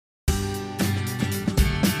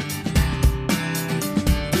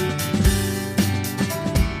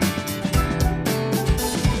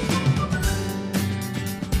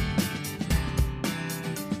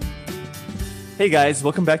Hey guys,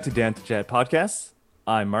 welcome back to Dan to Chat podcast.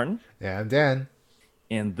 I'm Martin, Yeah, I'm Dan.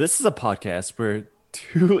 and this is a podcast where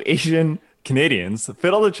two Asian Canadians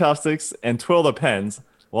fiddle the chopsticks and twirl the pens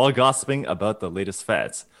while gossiping about the latest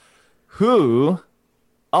fads. Who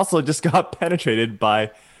also just got penetrated by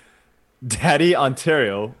Daddy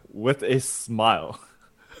Ontario with a smile.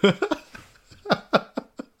 So,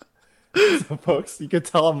 folks, you can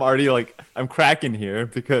tell I'm already I'm cracking here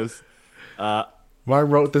because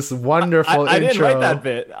Martin wrote this wonderful I didn't write that intro.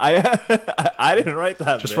 bit. I didn't write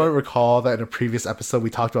that Just bit. want to recall that in a previous episode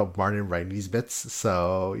we talked about Martin writing these bits.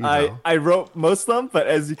 So, I wrote most of them, but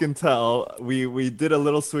as you can tell, we did a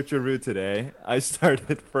little switcheroo today. I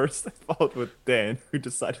started first, I followed with Dan, who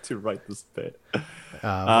decided to write this bit.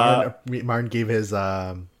 Martin gave his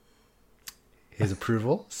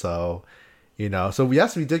approval. So, so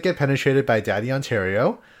yes, we did get penetrated by Daddy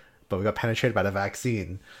Ontario, but we got penetrated by the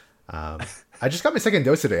vaccine. I just got my second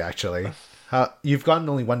dose today, actually. You've gotten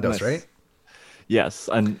only one dose, Nice. right? Yes,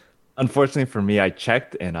 and unfortunately for me, I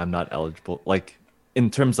checked and I'm not eligible. Like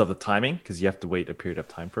in terms of the timing, because you have to wait a period of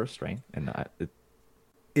time first, right? And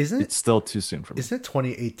Isn't it's still too soon for me. isn't it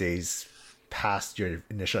 28 days past your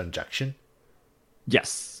initial injection?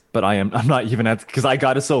 Yes, but I'm not even at because I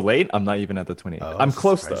got it so late. I'm not even at the 28. Oh, I'm this is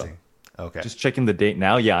close though. surprising. Okay. Just checking the date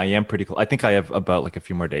now. Yeah, I am pretty close. I think I have about like a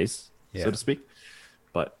few more days, Yeah. so to speak.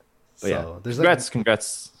 But yeah, So there's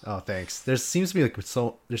congrats. oh, thanks. There seems to be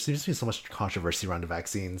so much controversy around the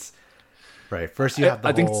vaccines, right? First, you have the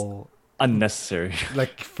I think it's whole unnecessary.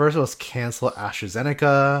 first it was cancel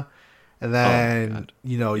AstraZeneca, and Oh my then God.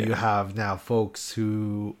 you Yeah. have now folks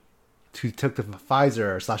who took the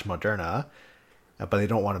Pfizer slash Moderna, but they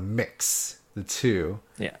don't want to mix the two.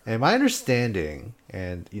 Yeah. And my understanding,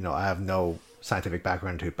 and I have no scientific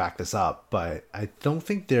background to back this up, but I don't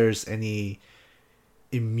think there's any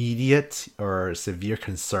immediate or severe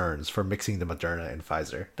concerns for mixing the Moderna and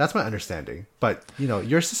Pfizer. That's my understanding. But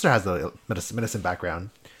your sister has a medicine background.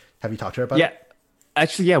 Have you talked to her about Yeah. it?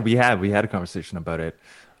 Actually, yeah, we had a conversation about it.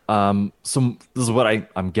 So this is what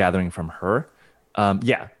I'm gathering from her.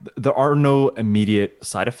 Yeah, there are no immediate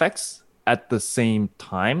side effects. At the same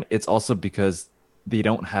time, it's also because they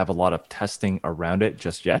don't have a lot of testing around it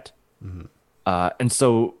just yet. And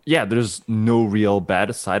so, yeah, there's no real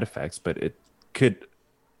bad side effects, but it could,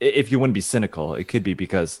 if you wouldn't be cynical, it could be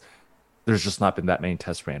because there's just not been that many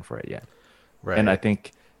tests ran for it yet. And I Right.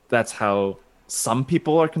 think that's how some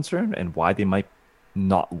people are concerned and why they might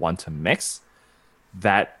not want to mix.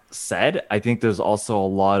 That said, I think there's also a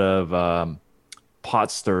lot of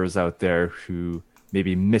pot stirrers out there who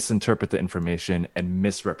maybe misinterpret the information and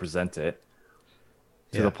misrepresent it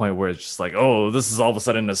to Yeah. the point where it's just like, oh, this is all of a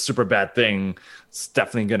sudden a super bad thing. It's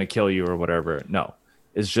definitely going to kill you or whatever. No,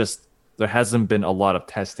 it's just there hasn't been a lot of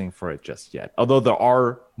testing for it just yet. Although there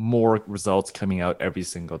are more results coming out every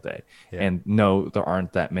single day. Yeah. And no, there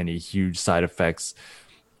aren't that many huge side effects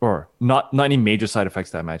or not any major side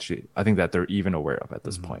effects that I think that they're even aware of at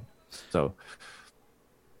this point. So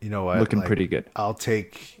You know what? looking pretty good. I'll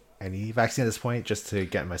take any vaccine at this point just to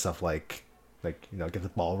get myself get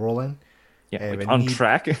the ball rolling. Yeah, And like if on need,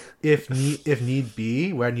 track. if need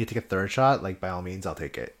be, where I need to take a third shot, by all means, I'll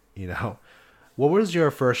take it. What was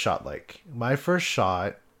your first shot like? My first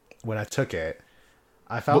shot, when I took it,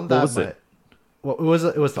 I found What that was it? well, it was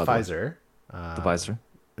the By the way? Pfizer. The visor.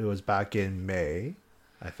 It was back in May,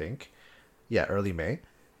 I think. Yeah, early May.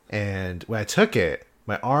 And when I took it,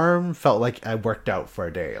 my arm felt like I worked out for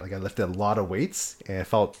a day. Like I lifted a lot of weights and I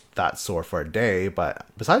felt that sore for a day. But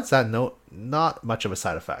besides that, no, not much of a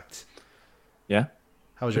side effect. Yeah.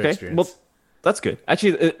 How was your Okay. Well, experience? that's good.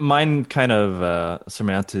 Actually, mine kind of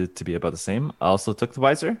surmounted to be about the same. I also took the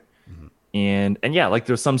visor, and yeah, like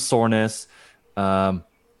there's some soreness.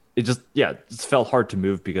 It just it just felt hard to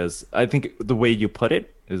move because I think the way you put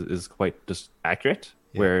it is quite just accurate.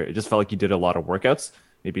 Where it just felt like you did a lot of workouts,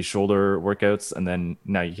 maybe shoulder workouts, and then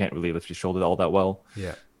now you can't really lift your shoulder all that well.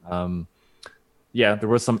 Yeah. Yeah, there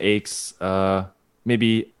were some aches,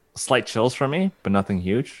 maybe slight chills for me, but nothing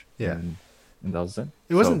huge. Yeah. And that was it.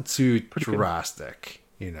 It wasn't So, too pretty good. drastic.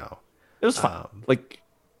 It was fine. Like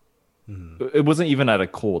it wasn't even at a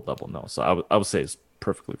cold level, no. So I would say it's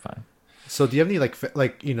perfectly fine. So do you have any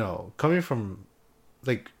coming from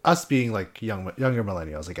us being younger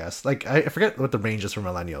millennials, I guess. I forget what the range is for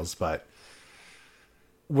millennials, but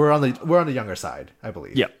we're on the younger side, I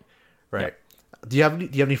believe. Yeah. Right. Do you have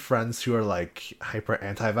any friends who are like hyper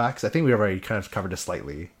anti-vax? I think we already kind of covered this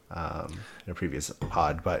slightly in a previous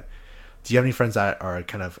pod, but do you have any friends that are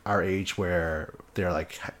kind of our age where they're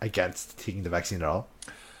like against taking the vaccine at all?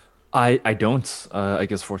 I don't. I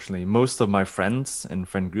guess fortunately, most of my friends and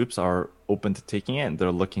friend groups are open to taking it, and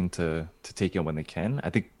they're looking to take it when they can. I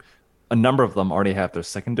think a number of them already have their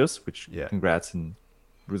second dose, which Yeah, congrats and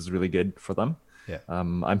was really good for them. yeah,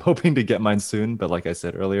 I'm hoping to get mine soon, but like I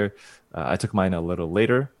said earlier, I took mine a little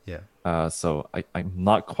later, yeah, so I'm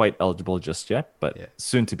not quite eligible just yet, but yeah,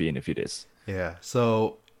 soon to be in a few days. yeah.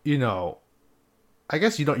 So I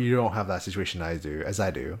guess you don't have that situation as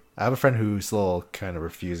I do. I have a friend who still kind of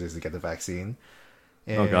refuses to get the vaccine,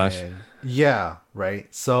 Oh gosh. and yeah, right.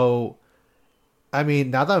 So I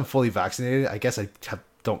mean, now that I'm fully vaccinated, I guess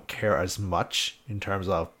don't care as much in terms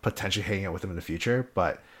of potentially hanging out with him in the future.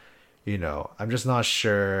 But I'm just not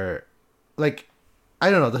sure. Like,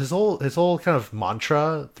 I don't know. His whole kind of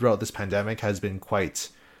mantra throughout this pandemic has been quite,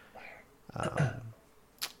 I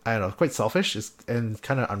don't know, quite selfish and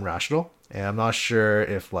kind of unrational. And I'm not sure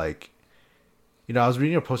if like, I was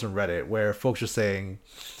reading a post on Reddit where folks were saying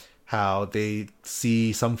how they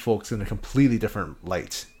see some folks in a completely different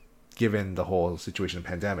light, given the whole situation of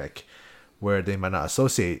pandemic, where they might not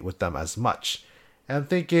associate with them as much. And I'm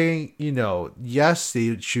thinking, yes,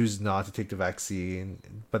 they choose not to take the vaccine,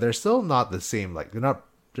 but they're still not the same. Like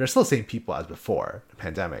they're still the same people as before the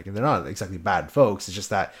pandemic, and they're not exactly bad folks. It's just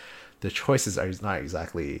that the choices are not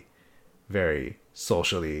exactly very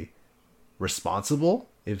socially responsible,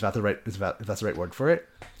 if that's the right word for it.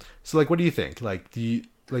 So like, what do you think? Like,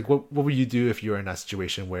 what would you do if you were in that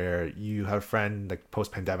situation where you have a friend like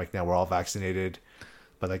post pandemic, now we're all vaccinated,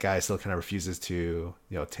 but that guy still kind of refuses to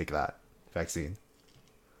take that vaccine?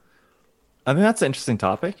 I think that's an interesting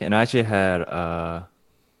topic, and I actually had a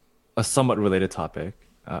somewhat related topic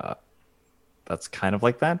that's kind of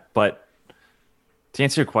like that. But to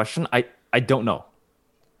answer your question, I don't know.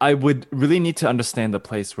 I would really need to understand the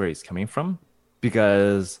place where he's coming from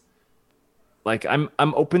because like I'm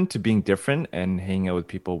open to being different and hanging out with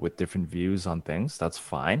people with different views on things. That's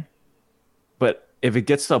fine. But if it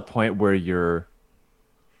gets to a point where you're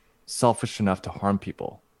selfish enough to harm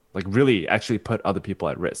people, like really actually put other people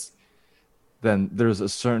at risk, then there's a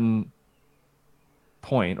certain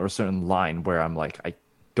point or a certain line where I'm like, I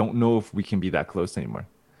don't know if we can be that close anymore.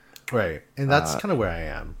 Right. And that's kind of where I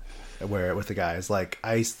am, where with the guys, like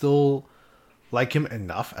I still like him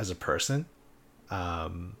enough as a person,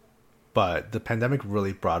 but the pandemic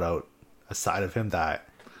really brought out a side of him that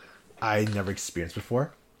I never experienced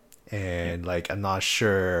before. And like I'm not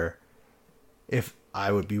sure if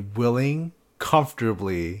I would be willing,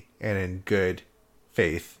 comfortably, and in good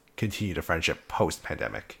faith continue the friendship post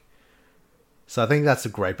pandemic. So I think that's the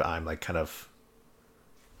gripe I'm like kind of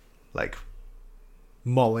like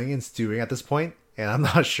mulling and stewing at this point, and I'm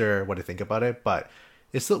not sure what to think about it. But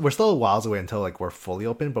we're still a whiles away until like we're fully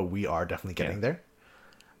open, but we are definitely Yeah. getting there.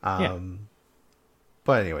 Yeah.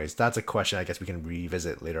 But anyways, that's a question I guess we can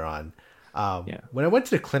revisit later on. Yeah. When I went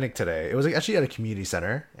to the clinic today, it was like, actually at a community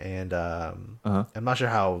center, and Uh-huh. I'm not sure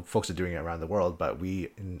how folks are doing it around the world, but we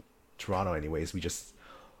in Toronto, anyways, we just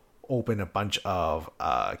opened a bunch of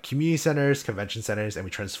community centers, convention centers, and we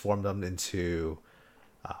transformed them into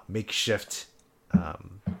makeshift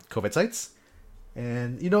COVID sites.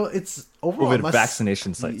 And it's overall COVID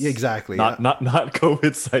vaccination sites. exactly. Not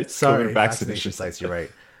COVID sites. Sorry, COVID vaccination sites. You're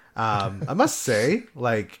right. I must say,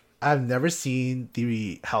 like, I've never seen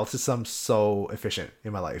the health system so efficient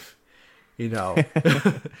in my life. You know,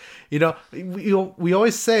 we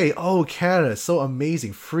always say, "Oh, Canada is so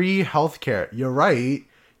amazing, free healthcare." You're right.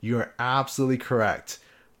 You're absolutely correct.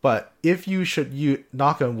 But if you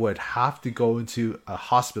knock on wood, have to go into a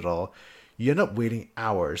hospital, you end up waiting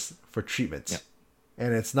hours for treatment, Yeah.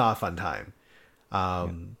 and it's not a fun time.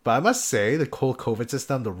 But I must say the whole COVID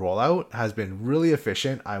system, the rollout has been really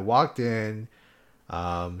efficient. I walked in,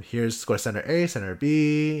 here's go to Center A, Center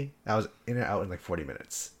B. I was in and out in like 40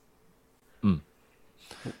 minutes.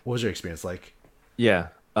 What was your experience like? Yeah.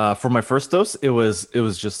 For my first dose, it was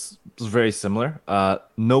very similar.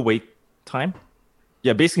 No wait time.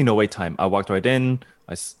 Yeah, basically no wait time. I walked right in.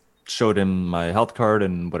 Showed him my health card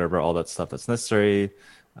and whatever, all that stuff that's necessary.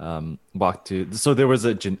 Walked to. So there was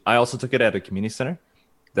a gym. I also took it at a community center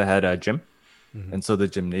that had a gym, and so the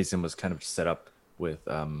gymnasium was kind of set up with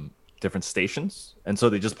different stations. And so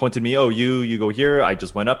they just pointed me, "Oh, you go here." I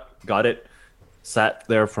just went up, got it, sat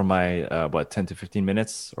there for my 10 to 15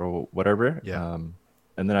 minutes or whatever. Yeah.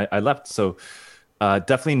 And then I left. So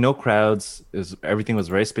definitely no crowds. Everything was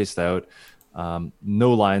very spaced out.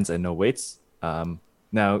 No lines and no waits.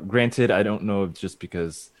 Now, granted, I don't know if just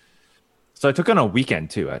because. So I took on a weekend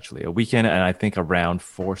too, actually, a weekend, and I think around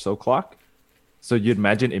 4 o'clock. So you'd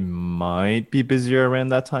imagine it might be busier around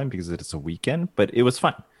that time because it is a weekend, but it was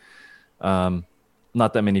fine.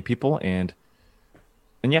 Not that many people, and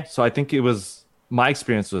And yeah, so I think it was my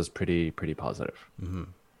experience was pretty positive.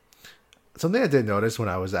 Something I did notice when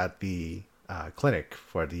I was at the clinic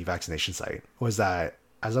for the vaccination site was that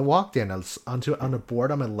as I walked in, I was on a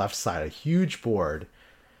board on my left side, a huge board,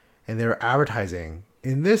 and they were advertising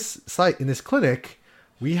in this site, in this clinic,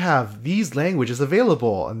 we have these languages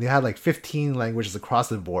available, and they had like 15 languages across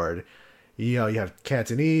the board. You know, you have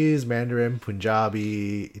Cantonese, Mandarin,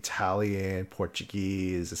 Punjabi, Italian,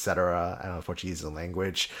 Portuguese, etc. I don't know if Portuguese is a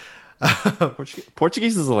language.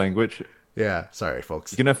 Portuguese is a language. Yeah, sorry,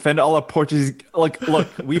 folks. You're gonna offend all our Portuguese. Like, look,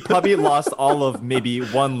 we probably lost all of maybe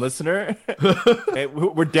one listener.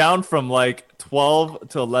 We're down from like 12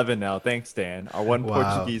 to 11 now. Thanks, Dan. Our one Wow.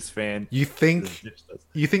 Portuguese fan. You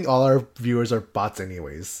think all our viewers are bots,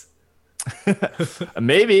 anyways?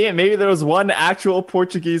 Maybe there was one actual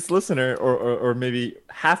Portuguese listener, or maybe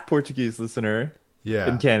half Portuguese listener Yeah.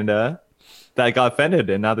 in Canada that got offended,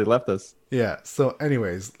 and now they left us. Yeah. So,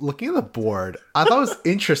 anyways, looking at the board, I thought it was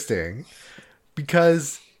interesting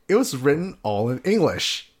because it was written all in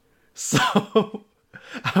English. So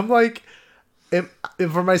I'm like, if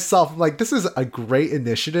for myself, I'm like, this is a great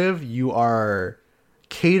initiative. You are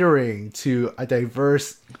catering to a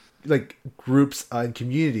diverse like groups and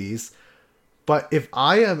communities. But if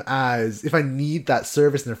I need that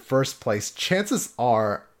service in the first place, chances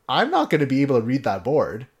are I'm not going to be able to read that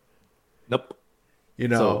board. Nope. You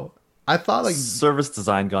know, So- I thought like Service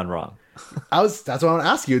design gone wrong. that's what I want to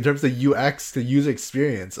ask you in terms of UX, the user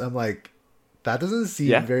experience. I'm like, that doesn't seem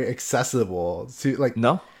Yeah. very accessible to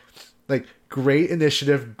No. like great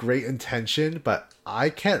initiative, great intention, but I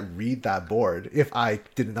can't read that board if I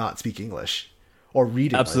did not speak English or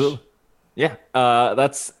read English. Absolutely. Yeah,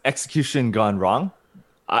 that's execution gone wrong.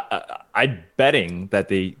 I'm betting that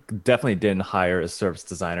they definitely didn't hire a service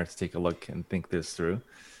designer to take a look and think this through.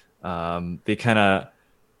 They kind of,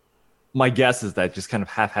 my guess is that just kind of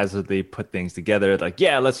haphazardly put things together. Like,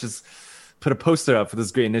 yeah, let's just put a poster up for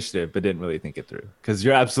this great initiative, but didn't really think it through. Because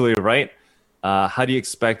you're absolutely right. How do you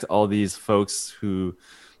expect all these folks who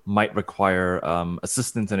might require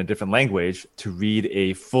assistance in a different language to read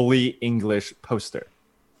a fully English poster?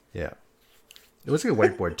 Yeah. It was like a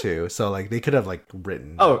whiteboard too, so like they could have like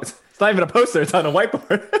written. Oh, it's not even a poster; it's on a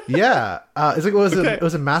whiteboard. Yeah, it's like Okay. it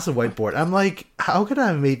was a massive whiteboard. I'm like, how could I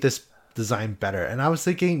have made this design better? And I was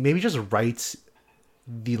thinking maybe just write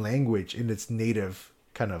the language in its native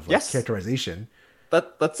kind of like Yes. characterization.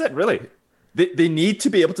 That's it, really. They need to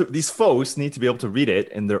be able to. These folks need to be able to read it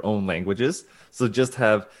in their own languages. So just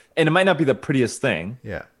have, and it might not be the prettiest thing,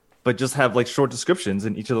 Yeah, but just have like short descriptions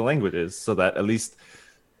in each of the languages, so that at least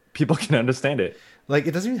people can understand it. like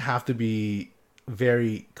it doesn't even have to be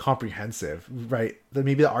very comprehensive, right? Then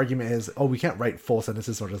maybe the argument is, oh, we can't write full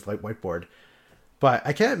sentences or just like whiteboard. But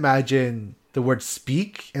I can't imagine the word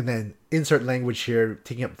speak and then insert language here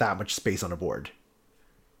taking up that much space on a board.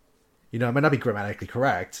 You know, it might not be grammatically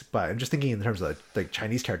correct, but I'm just thinking in terms of like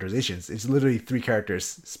Chinese characterizations. It's literally 3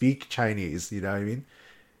 characters: speak Chinese. You know what I mean?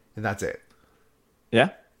 And that's it. Yeah,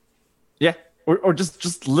 yeah, or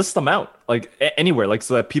just list them out like anywhere, like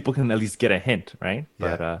so that people can at least get a hint, right?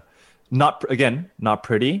 Yeah. But not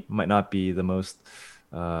pretty. Might not be the most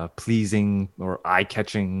pleasing or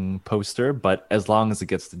eye-catching poster, but as long as it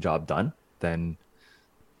gets the job done, then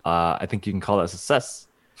I think you can call that a success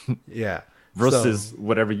Yeah. versus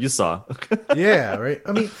whatever you saw. Yeah, right.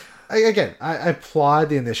 I mean, I applaud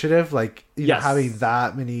the initiative, like you know, Yes. having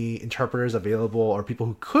that many interpreters available or people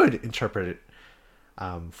who could interpret it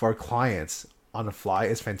for clients on the fly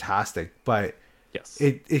is fantastic. But Yes.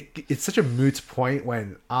 it's such a moot point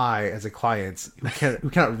when I, as a client who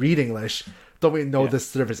cannot read English, don't even know Yeah. this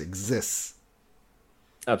service exists.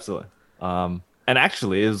 Absolutely. And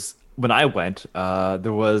actually, is when I went,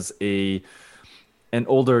 there was an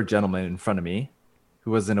older gentleman in front of me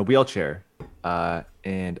who was in a wheelchair,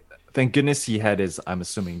 and thank goodness he had his, I'm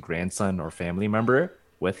assuming, grandson or family member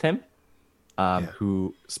with him, Yeah.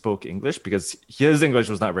 who spoke English because his English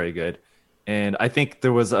was not very good, and I think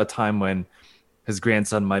there was a time when his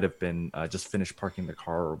grandson might have been just finished parking the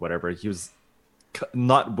car or whatever. He was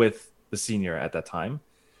not with the senior at that time.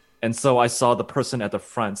 And so I saw the person at the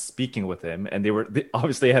front speaking with him, and they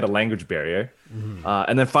obviously had a language barrier.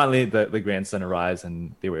 And then finally, the grandson arrives,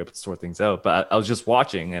 and they were able to sort things out. But I was just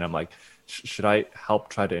watching, and I'm like, should I help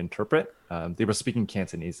try to interpret? They were speaking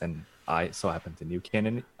Cantonese, and I so happened to knew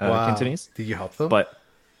Wow. Cantonese, Did you help them? but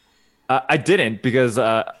I didn't because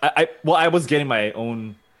I was getting my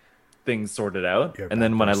own things sorted out, You're a and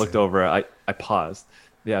then bad when I person. looked over, I paused.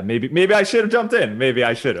 Yeah, maybe I should have jumped in. Maybe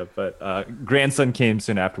I should have, but grandson came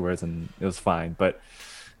soon afterwards, and it was fine. But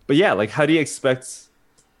yeah, like how do you expect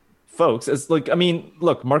folks? It's like, I mean,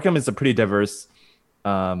 look, Markham is a pretty diverse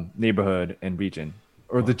neighborhood and region,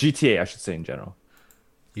 or the GTA, I should say in general.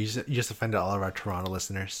 You just offended all of our Toronto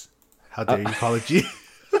listeners. How Uh, dare you call it G?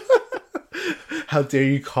 How dare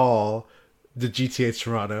you call the GTA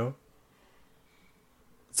Toronto?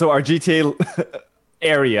 so our GTA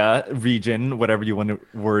area, region, whatever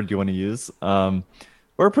word you want to use,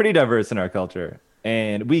 we're pretty diverse in our culture,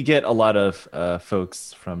 and we get a lot of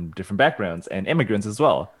folks from different backgrounds and immigrants as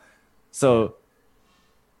well. Yeah. So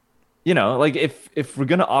like if we're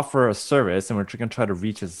gonna offer a service and we're gonna try to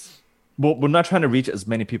reach as well, we're not trying to reach as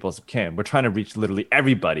many people as we can. We're trying to reach literally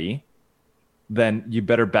everybody. Then you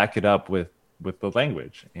better back it up with the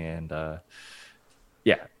language. And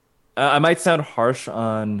yeah, I might sound harsh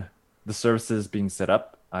on the services being set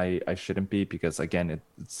up. I shouldn't be because again,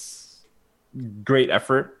 it's great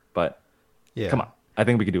effort, but come Yeah. on, I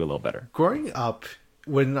think we could do a little better. Growing up,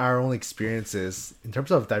 when our own experiences in terms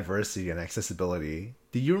of diversity and accessibility,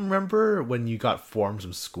 do you remember when you got forms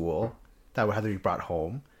from school that would have to be brought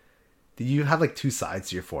home? Did you have like two sides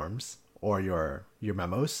to your forms or your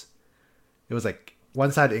memos? It was like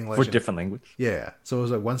one side For English and different language. yeah. So it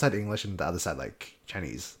was like one side English and the other side like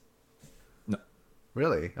Chinese. No,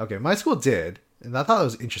 Really? Okay, my school did, and I thought it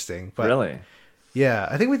was interesting. But really. yeah,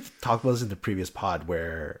 I think we talked about this in the previous pod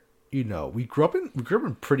where we grew up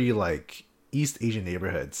in pretty like East Asian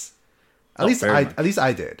neighborhoods. At Oh, least very at least much.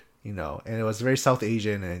 I did, and it was very South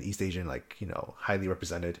Asian and East Asian like highly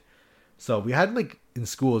represented. So we had like in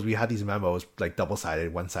schools we had these memos like double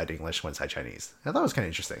sided, one side English, one side Chinese. I thought it was kind of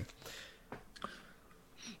interesting.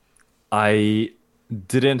 I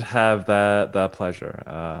didn't have that pleasure.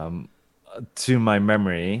 To my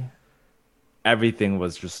memory, everything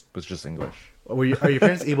was just English. Are your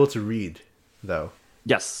parents able to read though?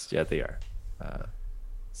 Yes, yeah, they are. Uh,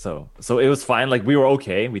 so it was fine. Like we were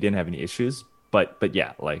okay. We didn't have any issues. But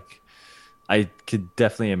yeah, like I could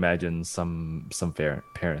definitely imagine some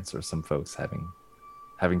parents or some folks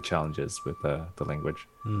having challenges with the language.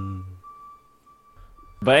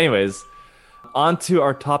 But anyways, on to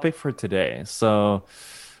our topic for today. So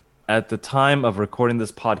at the time of recording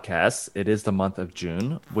this podcast, it is the month of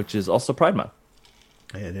June, which is also Pride Month.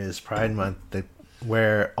 It is Pride Month,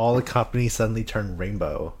 where all the companies suddenly turn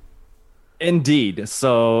rainbow. Indeed.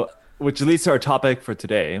 So, which leads to our topic for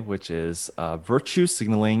today, which is virtue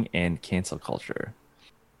signaling and cancel culture.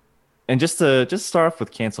 And just start off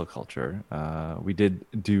with cancel culture, we did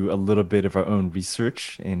do a little bit of our own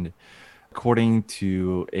research, and according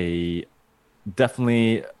to a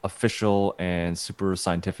definitely official and super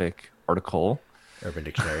scientific article, Urban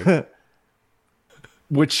Dictionary.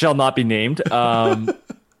 which shall not be named,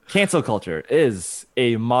 cancel culture is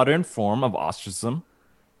a modern form of ostracism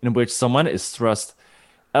in which someone is thrust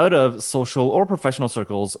out of social or professional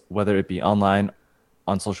circles, whether it be online,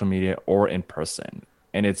 on social media, or in person.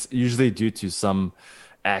 And it's usually due to some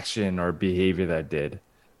action or behavior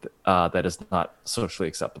that is not socially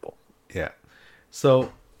acceptable. Yeah.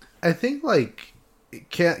 So I think like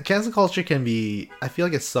cancel culture can be. I feel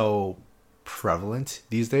like it's so prevalent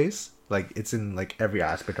these days. Like it's in like every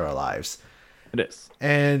aspect of our lives. It is.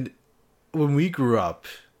 And when we grew up,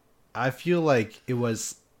 I feel like it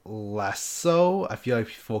was less so. I feel like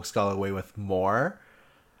folks got away with more.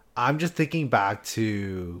 I'm just thinking back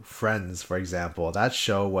to Friends, for example. That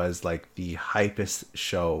show was like the hypest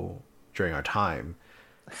show during our time.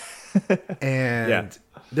 Yeah. And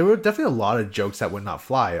there were definitely a lot of jokes that would not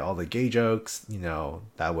fly. All the gay jokes,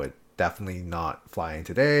 that would definitely not fly in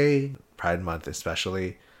today. Pride Month,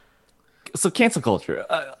 especially. So cancel culture.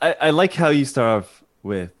 I like how you start off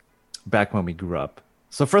with back when we grew up.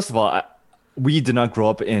 So first of all, we did not grow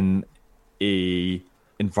up in a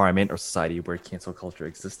environment or society where cancel culture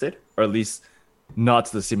existed, or at least not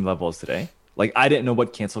to the same level as today. Like I didn't know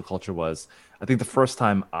what cancel culture was. I think the first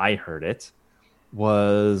time I heard it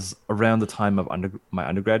was around the time of my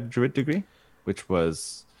undergraduate degree, which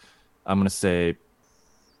was I'm gonna say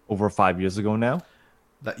over 5 years ago now.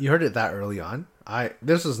 That you heard it that early on. I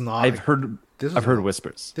this is not I've heard this I've is heard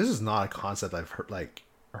whispers. this is not a concept I've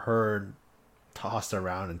heard tossed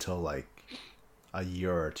around until like a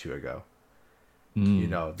year or two ago.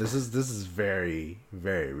 This is very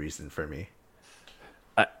very recent for me.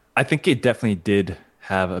 I think it definitely did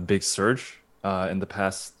have a big surge in the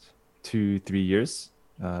past 2 3 years,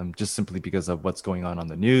 just simply because of what's going on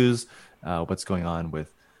the news, what's going on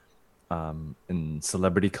with in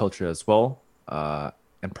celebrity culture as well,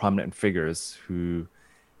 and prominent figures who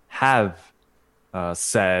have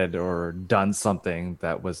said or done something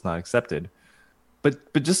that was not accepted.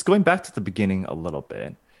 But just going back to the beginning a little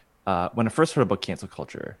bit, when I first heard about cancel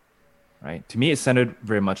culture, right? To me, it sounded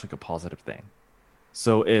very much like a positive thing.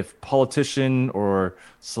 So if politician or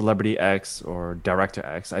celebrity X or director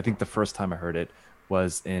X, I think the first time I heard it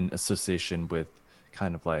was in association with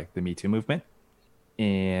kind of like the Me Too movement.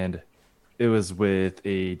 And it was with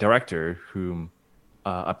a director whom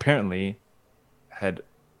apparently had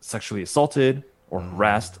sexually assaulted or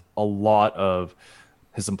harassed a lot of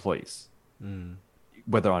his employees,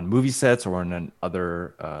 whether on movie sets or in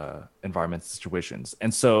other environment situations.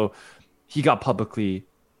 And so he got publicly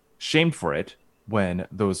shamed for it when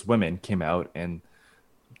those women came out and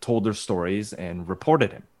told their stories and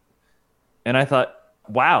reported him. And I thought,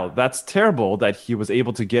 wow, that's terrible that he was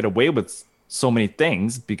able to get away with so many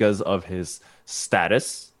things because of his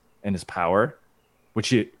status and his power, which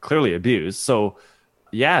he clearly abused. So,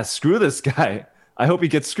 yeah, screw this guy. I hope he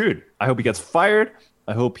gets screwed. I hope he gets fired.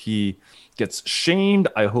 I hope he gets shamed.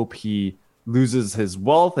 I hope he loses his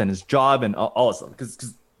wealth and his job and all this stuff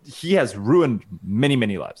because he has ruined many,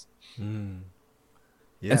 many lives.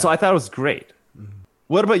 Yeah. And so I thought it was great.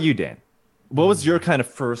 What about you, Dan? What was your kind of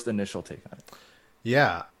first initial take on it?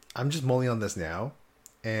 Yeah, I'm just mulling on this now.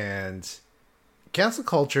 And cancel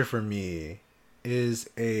culture for me is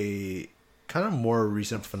a kind of more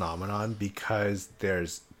recent phenomenon because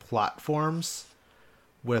there's platforms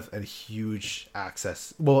with a huge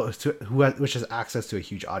access, well, which has access to a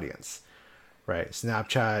huge audience, right?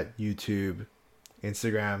 Snapchat, YouTube,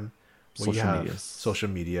 Instagram, where you Social have medias. social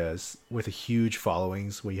medias with a huge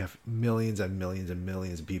followings, where you have millions and millions and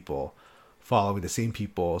millions of people following the same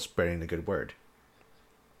people, spreading the good word.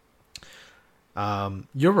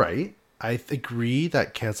 You're right. I agree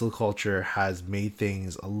that cancel culture has made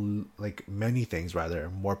things, like many things rather,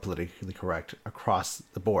 more politically correct across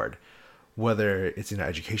the board. Whether it's in our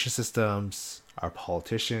education systems, our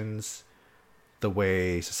politicians, the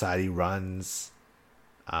way society runs,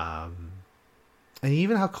 and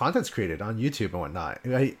even how content's created on YouTube and whatnot.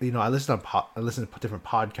 I listen to different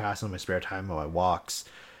podcasts on my spare time, on my walks,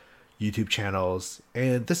 YouTube channels,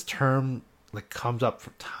 and this term like comes up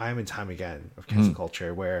from time and time again of cancel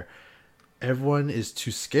culture, where everyone is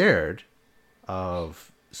too scared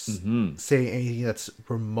of saying anything that's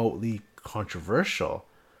remotely controversial,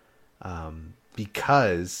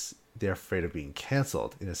 because they're afraid of being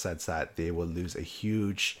canceled, in a sense that they will lose a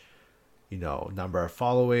huge, number of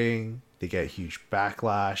following. They get a huge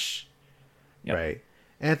backlash, Yep. right?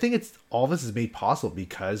 And I think it's all this is made possible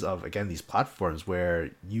because of, again, these platforms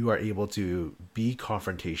where you are able to be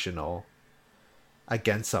confrontational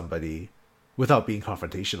against somebody without being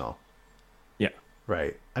confrontational, Yeah.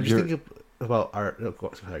 right? I'm just thinking about our.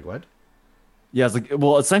 Sorry, go ahead. Yeah, it's like,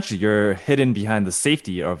 well, essentially, you're hidden behind the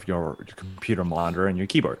safety of your computer monitor and your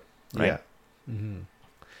keyboard, right? Yeah. And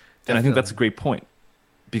I think that's a great point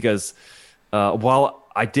because while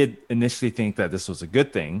I did initially think that this was a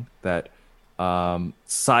good thing, that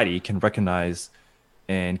society can recognize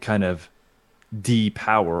and kind of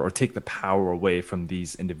depower or take the power away from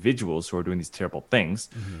these individuals who are doing these terrible things,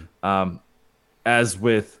 as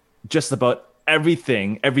with just about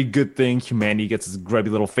everything, every good thing humanity gets its grubby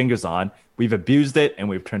little fingers on, we've abused it and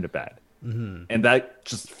we've turned it bad. And that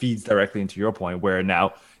just feeds directly into your point, where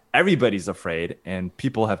now everybody's afraid and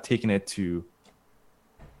people have taken it to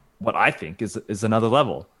what I think is another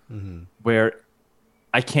level, where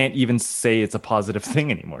I can't even say it's a positive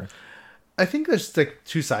thing anymore. I think there's like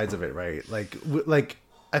two sides of it, right? Like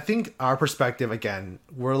I think our perspective, again,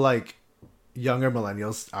 we're like younger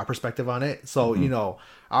millennials, our perspective on it. So,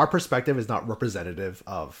 our perspective is not representative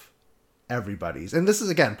of everybody's. And this is,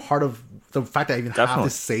 again, part of the fact that I even have to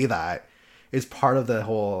say that is part of the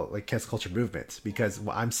whole like cancel culture movement, because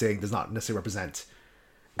what I'm saying does not necessarily represent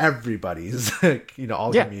everybody's,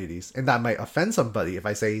 all communities. And that might offend somebody if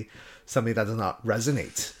I say something that does not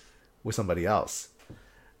resonate with somebody else,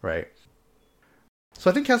 right? So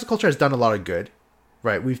I think cancel culture has done a lot of good,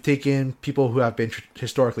 right? We've taken people who have been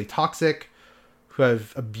historically toxic, who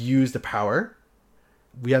have abused the power.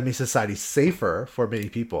 We have made society safer for many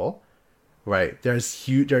people, right? There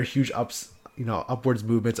are huge upwards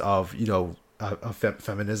movements of,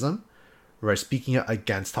 feminism, right? Speaking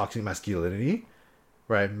against toxic masculinity,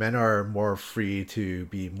 right? Men are more free to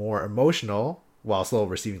be more emotional while still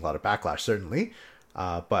receiving a lot of backlash, certainly.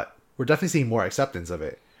 But we're definitely seeing more acceptance of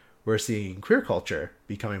it. We're seeing queer culture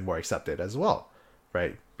becoming more accepted as well,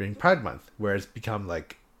 right? During Pride Month, where it's become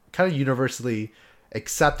like kind of universally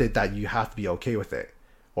accepted that you have to be okay with it,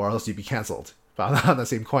 or else you'd be canceled on the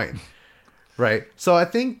same coin, right? So I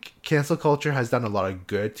think cancel culture has done a lot of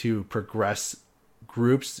good to progress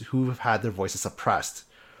groups who have had their voices suppressed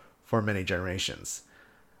for many generations.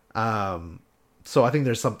 So I think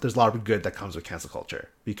there's a lot of good that comes with cancel culture,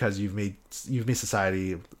 because you've made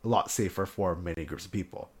society a lot safer for many groups of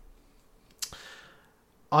people.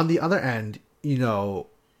 on the other end,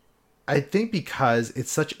 I think because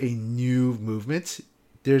it's such a new movement,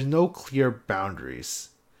 there's no clear boundaries,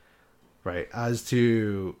 right, as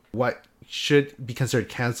to what should be considered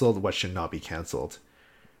canceled, what should not be canceled,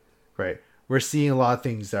 right? We're seeing a lot of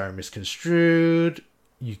things that are misconstrued.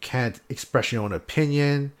 You can't express your own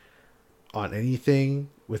opinion on anything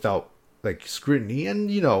without like scrutiny.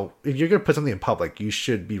 And if you're gonna put something in public, you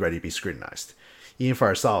should be ready to be scrutinized. Even for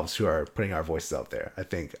ourselves who are putting our voices out there, I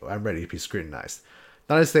think I'm ready to be scrutinized.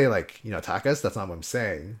 Not to say like, attack us, that's not what I'm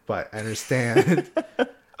saying, but I understand.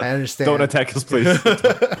 I understand. Don't attack us, please.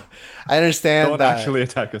 I understand. Don't that, actually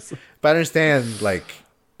attack us. But I understand like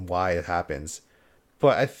why it happens.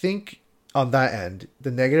 But I think on that end,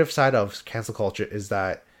 the negative side of cancel culture is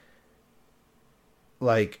that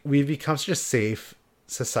like we've become such a safe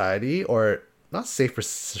society, or not safe per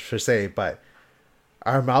se, but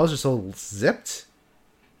our mouths are so zipped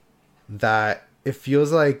that it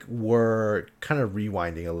feels like we're kind of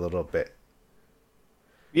rewinding a little bit.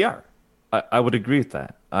 We are. I would agree with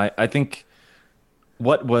that. I think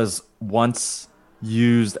what was once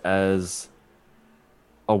used as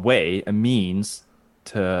a means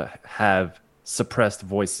to have suppressed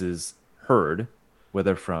voices heard,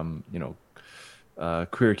 whether from,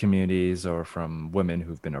 queer communities or from women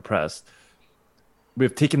who've been oppressed,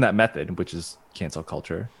 we've taken that method, which is cancel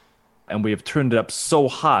culture, and we have turned it up so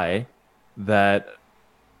high that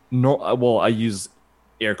I use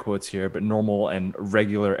air quotes here, but normal and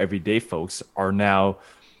regular everyday folks are now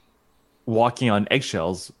walking on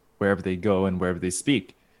eggshells wherever they go and wherever they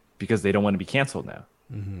speak because they don't want to be canceled now.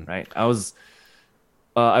 Mm-hmm. Right?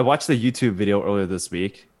 I watched the YouTube video earlier this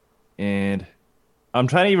week, and I'm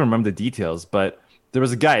trying to even remember the details, but there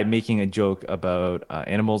was a guy making a joke about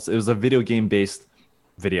animals. It was a video game based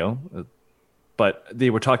video, but they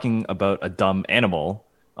were talking about a dumb animal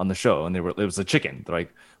on the show, and it was a chicken. They're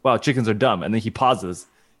like, wow, chickens are dumb. And then he pauses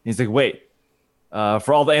and he's like, wait,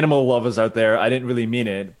 for all the animal lovers out there, I didn't really mean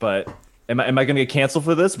it, but am I going to get canceled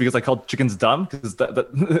for this because I called chickens dumb? Because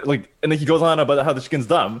like, and then he goes on about how the chicken's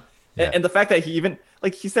dumb. Yeah. And the fact that he even,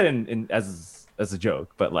 like he said in as a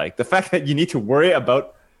joke, but like the fact that you need to worry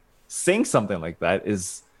about saying something like that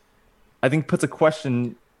is, I think, puts a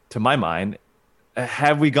question to my mind.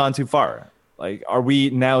 Have we gone too far? Like, are we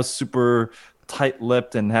now super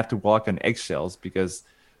tight-lipped and have to walk on eggshells because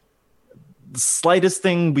the slightest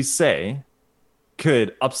thing we say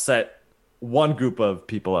could upset one group of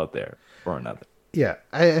people out there or another? Yeah,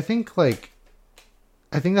 I think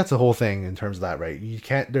that's the whole thing in terms of that, right? You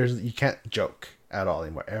can't joke at all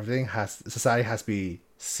anymore. Society has to be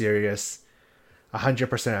serious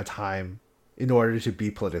 100% of the time in order to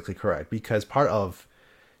be politically correct, because part of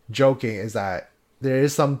joking is that there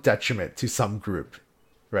is some detriment to some group,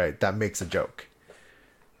 right, that makes a joke,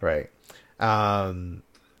 right? And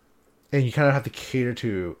you kind of have to cater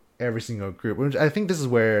to every single group, which I think this is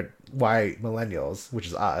why millennials, which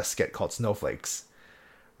is us, get called snowflakes,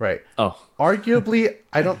 right? Oh, arguably,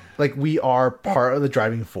 I don't like, we are part of the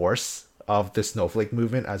driving force of the snowflake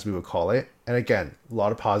movement, as we would call it. And again, a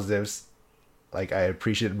lot of positives. Like, I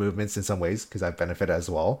appreciate movements in some ways because I've benefited as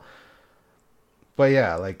well. But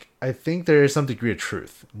yeah, like, I think there is some degree of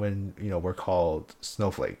truth when, we're called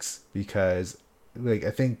snowflakes, because like,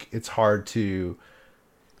 I think it's hard to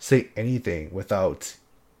say anything without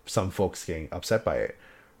some folks getting upset by it.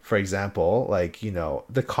 For example, like,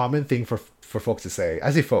 the common thing for folks to say,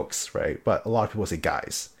 I say folks, right? But a lot of people say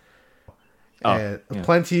guys. And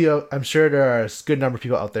I'm sure there are a good number of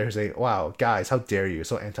people out there who say, wow, guys, how dare you?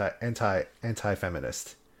 So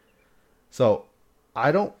anti-feminist. So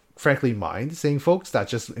I don't frankly mind saying folks.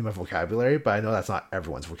 That's just in my vocabulary, but I know that's not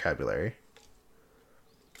everyone's vocabulary.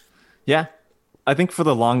 Yeah. I think for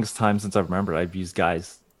the longest time since I remember, I've used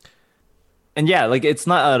guys. And yeah, like, it's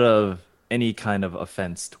not out of any kind of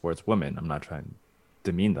offense towards women. I'm not trying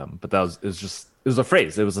to demean them, but it was a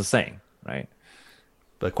phrase. It was a saying, right?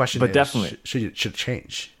 The question is, definitely, should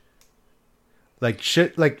change. Like,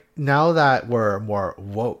 now that we're more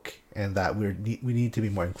woke and that we need to be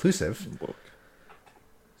more inclusive,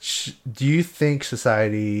 do you think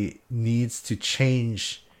society needs to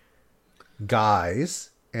change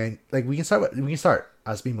guys? And like, we can start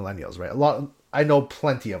as being millennials, right? I know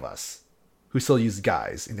plenty of us who still use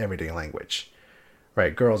guys in everyday language,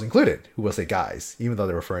 right? Girls included, who will say guys, even though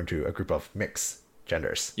they're referring to a group of mixed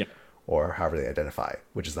genders. Yeah. Or however they identify,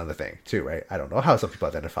 which is another thing too, right? I don't know how some people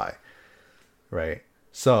identify, right?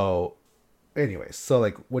 So anyways, so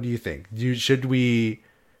like, what do you think? Should we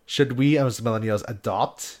as millennials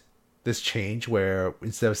adopt this change where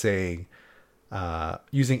instead of saying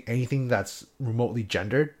using anything that's remotely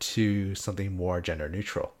gendered to something more gender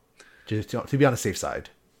neutral, to be on the safe side?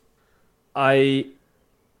 I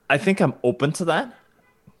I think I'm open to that,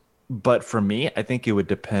 but for me, I think it would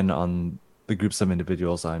depend on the groups of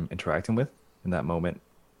individuals I'm interacting with in that moment.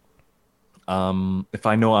 If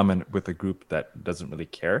I know with a group that doesn't really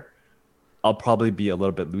care, I'll probably be a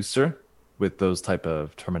little bit looser with those type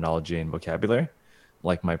of terminology and vocabulary,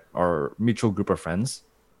 like my our mutual group of friends.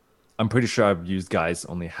 I'm pretty sure I've used guys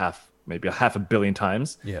only maybe a half a billion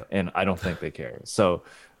times, Yeah. and I don't think they care. So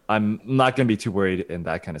I'm not going to be too worried in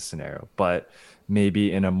that kind of scenario. But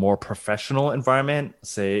maybe in a more professional environment,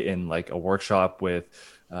 say in like a workshop with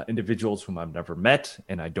individuals whom I've never met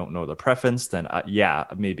and I don't know their preference, then yeah,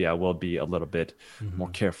 maybe I will be a little bit more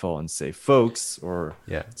Hmm. careful and say folks or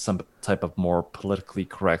Yeah. some type of more politically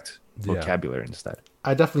correct Yeah. vocabulary instead.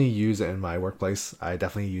 I definitely use it in my workplace. I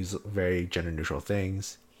definitely use very gender neutral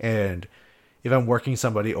things. And if I'm working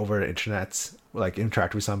somebody over the internet, like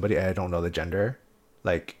interact with somebody and I don't know the gender,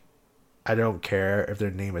 like I don't care if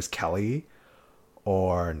their name is Kelly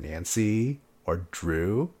or Nancy or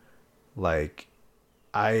Drew. Like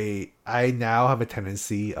I now have a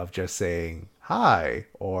tendency of just saying hi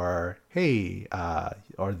or hey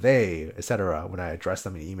or they, etc. when I address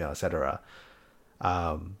them in email, etc.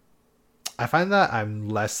 I find that I'm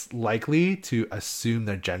less likely to assume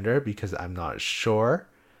their gender because I'm not sure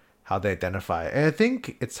how they identify. And I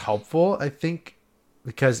think it's helpful. I think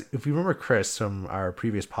because if you remember Chris from our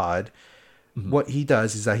previous pod, Mhm. what he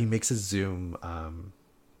does is that he makes a Zoom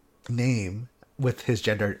name with his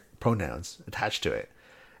gender pronouns attached to it.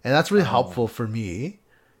 And that's really Oh, helpful for me.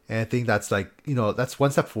 And I think that's like, that's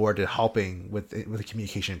one step forward to helping with the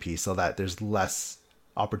communication piece so that there's less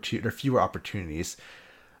opportunity or fewer opportunities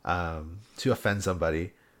to offend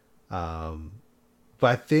somebody. But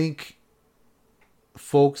I think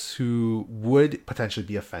folks who would potentially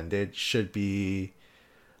be offended should be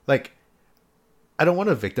like, I don't want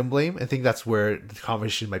to victim blame. I think that's where the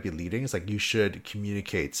conversation might be leading. It's like you should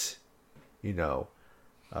communicate, you know,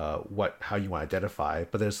 what how you want to identify.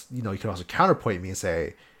 But there's, you can also counterpoint me and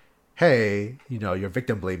say, hey, you're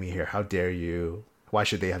victim blaming here. How dare you? Why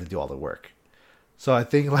should they have to do all the work? So I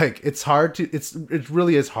think like it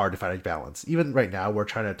really is hard to find a balance. Even right now, we're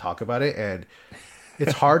trying to talk about it, and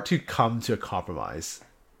it's hard to come to a compromise.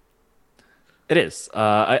 it is.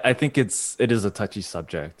 I think it is a touchy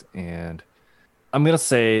subject, and I'm gonna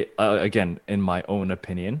say again, in my own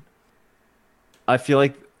opinion, I feel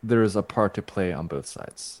like there is a part to play on both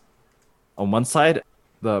sides. On one side,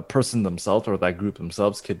 the person themselves or that group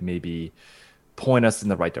themselves could maybe point us in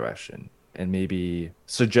the right direction and maybe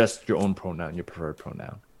suggest your own pronoun, your preferred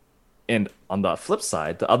pronoun. And on the flip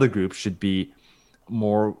side, the other group should be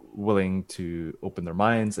more willing to open their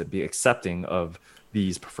minds and be accepting of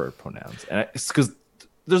these preferred pronouns. And it's because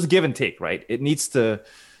there's a give and take, right? It needs to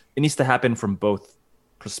happen from both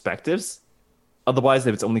perspectives. Otherwise,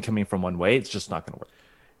 if it's only coming from one way, it's just not going to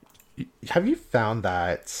work. Have you found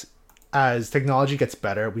that as technology gets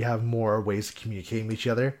better, we have more ways to communicate with each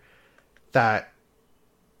other? That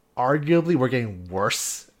arguably we're getting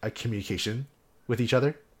worse at communication with each other.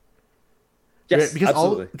 Right? Yes, Because all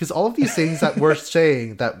absolutely. because all of these things that we're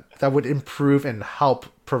saying that would improve and help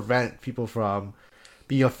prevent people from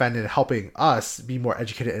being offended and helping us be more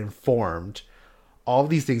educated and informed, all of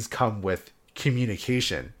these things come with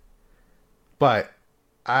communication. But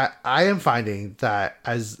I am finding that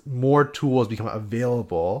as more tools become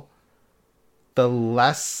available, the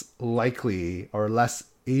less likely or less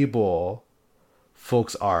able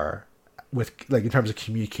folks are with like in terms of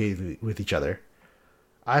communicating with each other.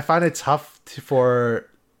 I find it tough for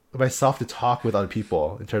myself to talk with other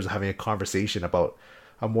people in terms of having a conversation about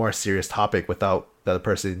a more serious topic without the other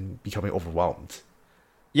person becoming overwhelmed.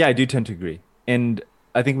 Yeah, I do tend to agree. And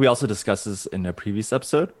I think we also discussed this in a previous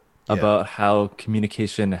episode Yeah. about how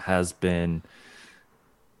communication has been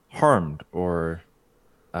harmed or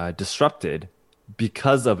disrupted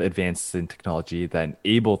because of advances in technology that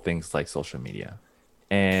enable things like social media.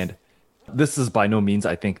 And this is by no means,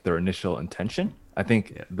 I think, their initial intention. I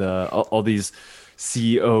think Yeah. all these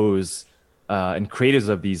CEOs and creators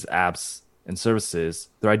of these apps and services,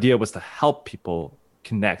 their idea was to help people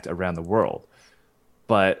connect around the world.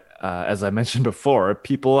 But as I mentioned before,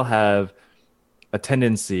 people have a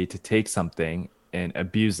tendency to take something and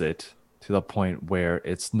abuse it to the point where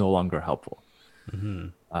it's no longer helpful. Hmm.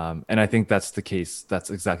 And I think that's the case. That's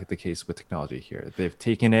exactly the case with technology here. They've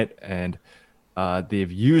taken it and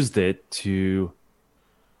they've used it to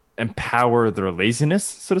empower their laziness,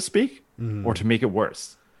 so to speak, or Hmm. to make it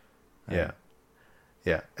worse. Yeah.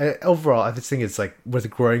 Yeah. Overall, I just think it's like with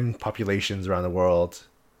growing populations around the world,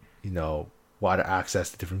 wider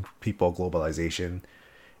access to different people, globalization,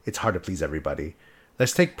 it's hard to please everybody.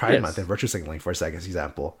 Let's take It Pride Month and is. virtue signaling for a second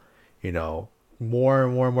example. You know, more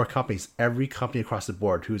and more and more companies, every company across the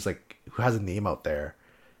board who has a name out there,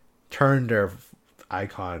 turn their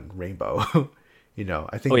icon rainbow. I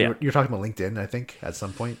Oh think yeah, you're talking about LinkedIn, I think, at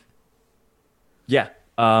some point. yeah.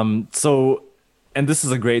 So, and this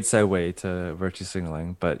is a great segue to virtue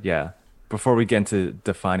signaling, but yeah, before we get into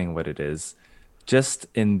defining what it is, just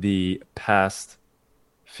in the past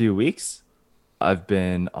few weeks, I've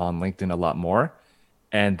been on LinkedIn a lot more,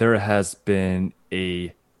 and there has been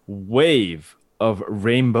a wave of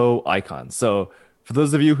rainbow icons. So, for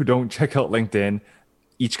those of you who don't check out LinkedIn,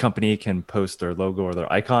 each company can post their logo or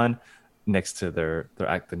their icon next to the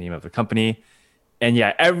name of the company. And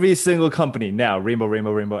yeah, every single company now, rainbow,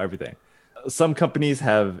 rainbow, rainbow, everything. Some companies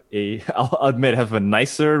have I'll admit, have a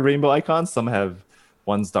nicer rainbow icon. Some have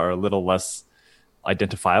ones that are a little less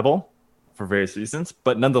identifiable for various reasons,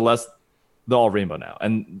 but nonetheless, they're all rainbow now.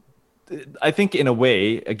 And I think in a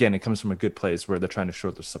way, again, it comes from a good place where they're trying to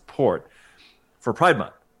show their support for Pride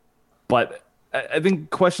Month. But I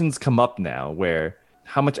think questions come up now where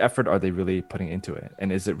how much effort are they really putting into it?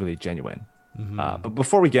 And is it really genuine? But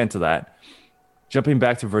before we get into that, jumping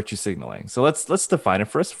back to virtue signaling. So let's define it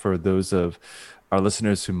first for those of our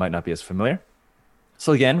listeners who might not be as familiar.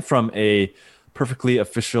 So again, from a perfectly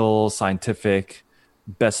official scientific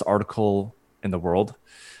best article in the world,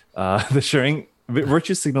 the sharing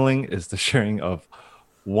virtue signaling is the sharing of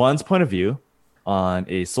one's point of view on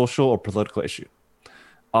a social or political issue,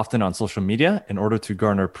 often on social media, in order to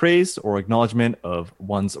garner praise or acknowledgement of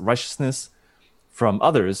one's righteousness from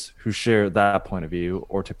others who share that point of view,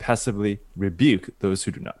 or to passively rebuke those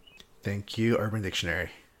who do not. Thank you, Urban Dictionary.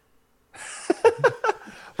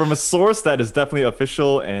 From a source that is definitely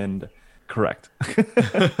official and correct.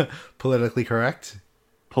 Politically correct.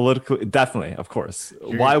 Politically, definitely, of course.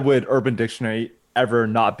 You're, Why would Urban Dictionary ever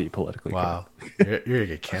not be politically wow. correct? You're gonna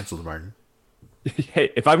get canceled, Martin.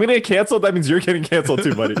 Hey, if I'm gonna get canceled, that means you're getting canceled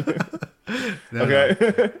too, buddy. No, no.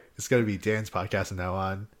 Okay. It's gonna be Dan's podcast from now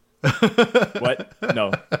on. What?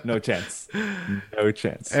 No, no chance. No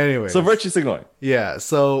chance. Anyways. So virtue signaling. Yeah,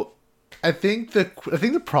 so I think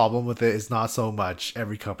the problem with it is not so much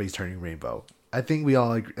every company's turning rainbow. I think we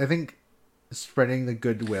all agree, I think spreading the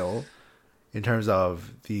goodwill in terms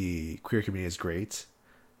of the queer community is great.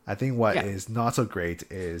 I think what Yeah. is not so great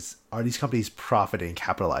is, are these companies profiting,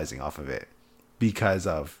 capitalizing off of it because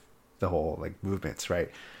of the whole like movements,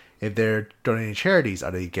 right? If they're donating charities,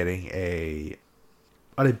 are they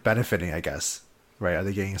benefiting, I guess, right? Are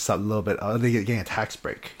they getting little bit, are they getting a tax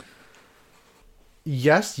break?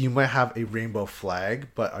 Yes, you might have a rainbow flag,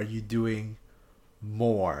 but are you doing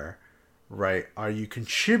more, right? Are you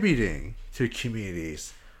contributing to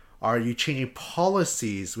communities? Are you changing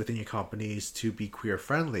policies within your companies to be queer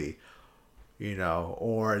friendly?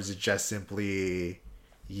 Or is it just simply,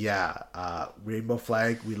 yeah, rainbow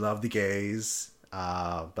flag, we love the gays,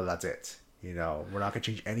 but that's it. We're not going to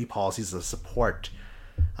change any policies to support,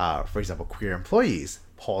 for example, queer employees,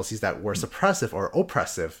 policies that were suppressive or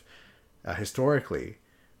oppressive historically,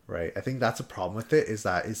 right? I think that's a problem with it, is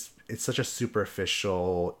that it's such a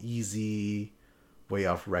superficial, easy way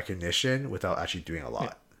of recognition without actually doing a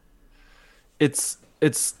lot. They're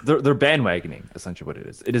bandwagoning essentially what it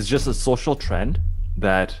is. It is just a social trend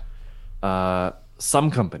that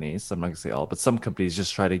some companies, I'm not gonna say all, but some companies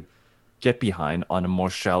just try to get behind on a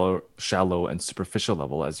more shallow and superficial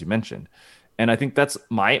level, as you mentioned. And I think that's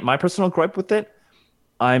my personal gripe with it.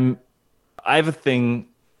 I have a thing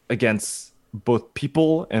against both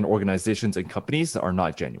people and organizations and companies that are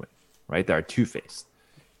not genuine, right? That are two-faced.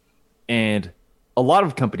 And a lot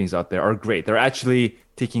of companies out there are great. They're actually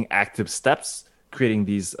taking active steps, creating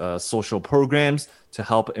these social programs to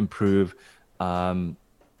help improve,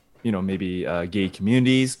 maybe gay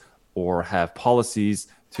communities, or have policies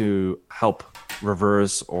to help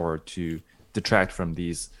reverse or to detract from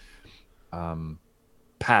these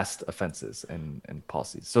past offenses and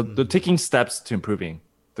policies. So they're taking steps to improving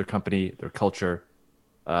their company, their culture,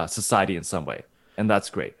 society in some way. And that's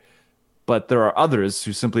great. But there are others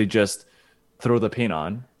who simply just throw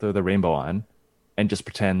the rainbow on, and just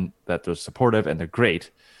pretend that they're supportive and they're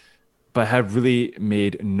great, but have really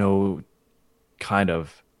made no kind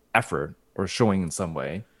of effort or showing in some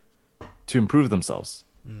way to improve themselves.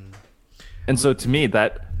 And so to me,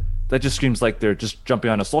 that just screams like they're just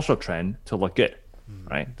jumping on a social trend to look good,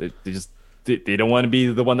 right? They don't want to be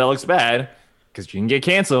the one that looks bad because you can get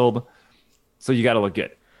canceled, so you got to look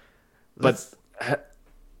good.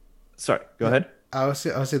 Sorry, go ahead. I would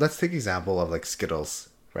say let's take an example of like Skittles,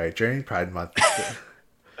 right? During Pride Month,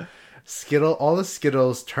 all the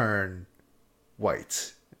Skittles turn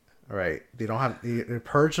white, right? They don't have they're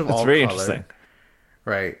purged of That's all very color, interesting.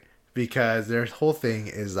 right? because their whole thing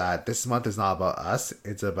is that this month is not about us,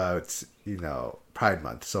 it's about, Pride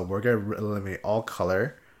Month. So we're going to eliminate all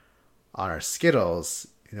color on our Skittles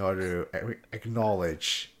in order to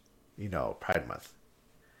acknowledge, Pride Month.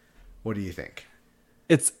 What do you think?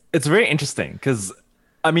 It's very interesting because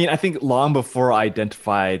I mean I think long before I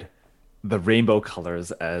identified the rainbow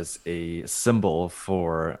colors as a symbol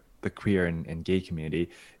for the queer and gay community,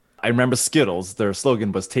 I remember Skittles, their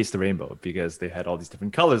slogan was "Taste the Rainbow" because they had all these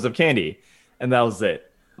different colors of candy, and that was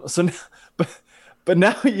it. So, but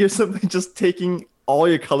now you're simply just taking all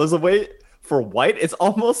your colors away for white. It's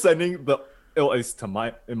almost sending at least to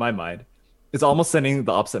my in my mind, it's almost sending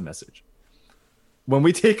the opposite message. When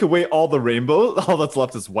we take away all the rainbow, all that's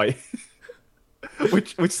left is white.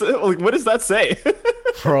 Which like, what does that say?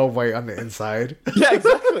 We're all white on the inside. Yeah,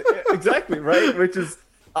 exactly, exactly, right. Which is,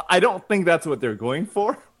 I don't think that's what they're going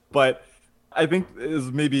for, but I think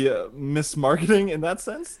is maybe a mismarketing in that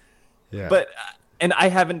sense. Yeah. But and I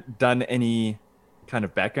haven't done any kind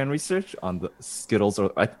of background research on the Skittles,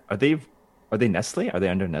 or are they Nestle? Are they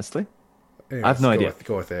under Nestle? I have Anyways, no idea.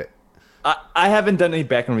 go with it. I haven't done any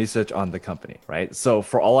background research on the company, right? So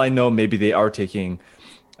for all I know, maybe they are taking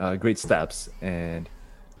great steps and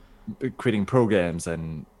creating programs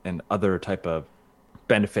and other type of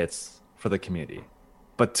benefits for the community.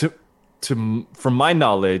 But to from my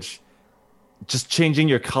knowledge, just changing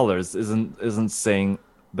your colors isn't saying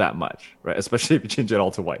that much, right? Especially if you change it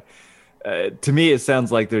all to white. To me, it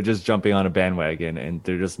sounds like they're just jumping on a bandwagon and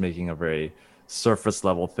they're just making a very surface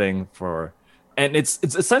level thing for, and it's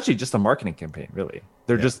essentially just a marketing campaign, really.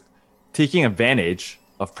 They're Yeah. just taking advantage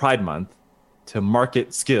of Pride Month to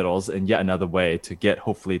market Skittles in yet another way to get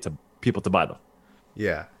hopefully to people to buy them.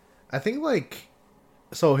 Yeah, I think like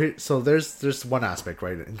so there's one aspect,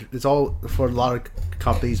 right? It's all for a lot of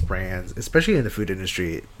companies, brands, especially in the food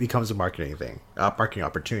industry, it becomes a marketing thing, a marketing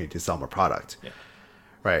opportunity to sell more product, Yeah.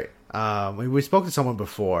 right? We spoke to someone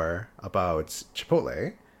before about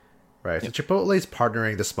Chipotle, right? So Chipotle is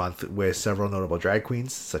partnering this month with several notable drag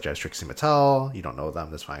queens such as Trixie Mattel. You don't know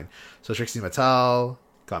them, that's fine. So Trixie Mattel,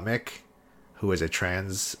 Gamik, who is a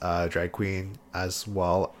trans drag queen, as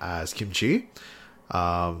well as Kimchi.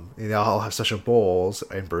 They all have special bowls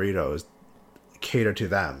and burritos catered to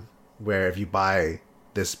them, where if you buy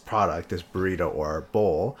this product, this burrito or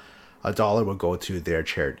bowl, $1 will go to their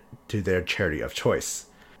charity of choice.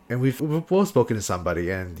 And we've both spoken to somebody,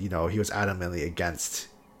 and he was adamantly against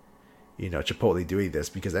Chipotle doing this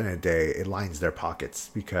because at the end of the day it lines their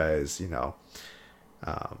pockets because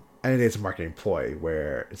and it's a marketing ploy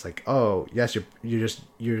where it's like, oh yes, you're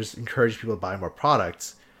just encouraging people to buy more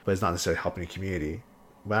products, but it's not necessarily helping the community.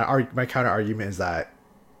 My counter argument is that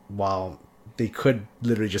while they could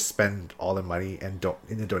literally just spend all the money and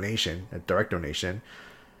in a donation, a direct donation,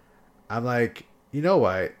 I'm like, you know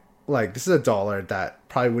what? Like, this is $1 that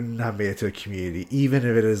probably wouldn't have made it to the community, even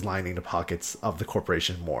if it is lining the pockets of the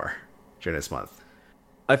corporation more during this month.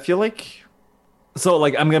 I feel like, so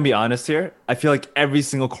like I'm gonna be honest here. I feel like every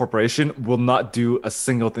single corporation will not do a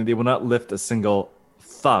single thing. They will not lift a single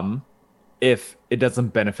thumb if it doesn't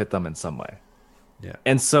benefit them in some way. Yeah.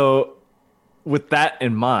 And so with that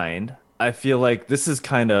in mind, I feel like this is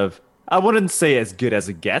kind of, I wouldn't say as good as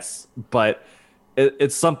it gets, but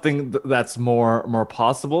it's something that's more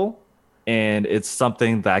possible, and it's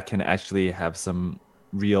something that can actually have some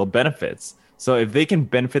real benefits. So if they can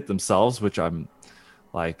benefit themselves, which I'm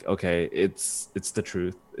like, okay, it's the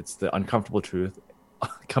truth, it's the uncomfortable truth.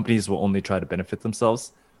 Companies will only try to benefit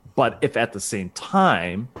themselves, but if at the same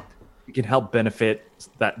time you can help benefit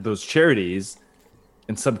those charities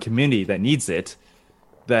in some community that needs it,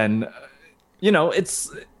 then it's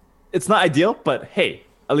not ideal, but hey,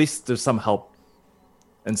 at least there's some help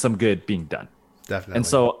and some good being done. Definitely. And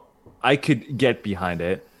so I could get behind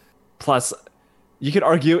it. Plus, you could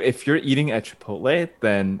argue if you're eating at Chipotle,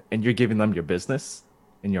 then and you're giving them your business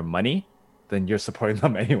and your money, then you're supporting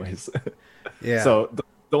them anyways. Yeah. So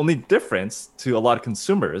the only difference to a lot of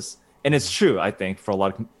consumers, and it's true, I think, for a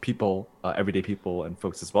lot of people, everyday people and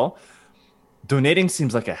folks as well, donating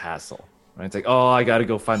seems like a hassle. Right? It's like, oh, I got to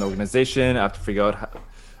go find the organization. I have to figure out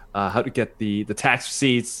how to get the tax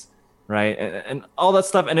receipts, right, and all that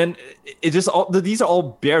stuff. And then it just these are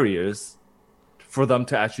all barriers for them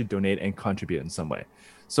to actually donate and contribute in some way.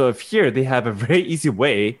 So if here they have a very easy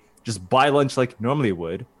way, just buy lunch like you normally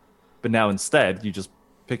would, but now instead you just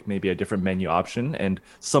pick maybe a different menu option and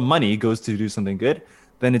some money goes to do something good,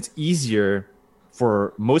 then it's easier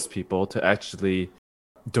for most people to actually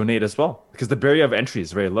donate as well, because the barrier of entry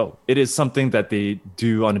is very low. It is something that they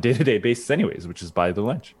do on a day-to-day basis anyways, which is buy the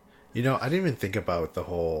lunch. I didn't even think about the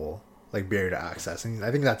whole like barrier to access, and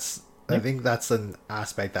I think that's I think that's an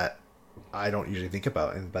aspect that I don't usually think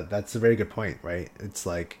about, and but that's a very good point, right? It's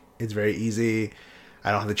like it's very easy.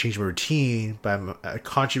 I don't have to change my routine, but I'm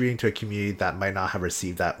contributing to a community that might not have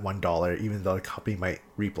received that $1, even though the company might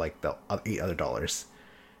reap like the $8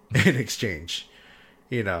 in exchange.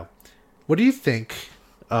 You know, what do you think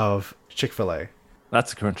of Chick-fil-A?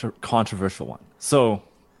 That's a controversial one. So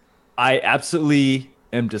I absolutely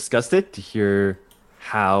am disgusted to hear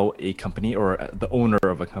how a company or the owner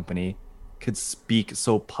of a company could speak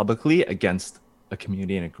so publicly against a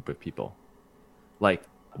community and a group of people. Like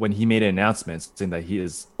when he made an announcement saying that he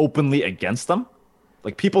is openly against them,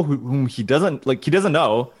 like people whom he doesn't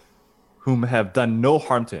know, whom have done no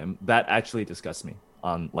harm to him, that actually disgusts me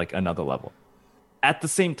on like another level. At the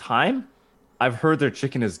same time, I've heard their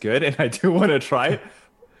chicken is good and I do want to try it.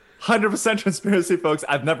 100% transparency, folks.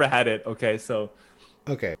 I've never had it. Okay, so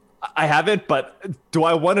Okay. I haven't, but do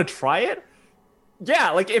I want to try it?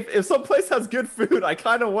 Yeah, like if some place has good food, I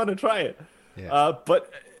kind of want to try it. Yeah.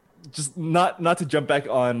 But just not to jump back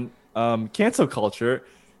on cancel culture.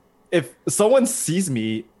 If someone sees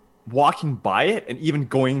me walking by it and even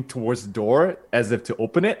going towards the door as if to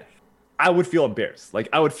open it, I would feel embarrassed. Like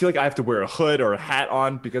I would feel like I have to wear a hood or a hat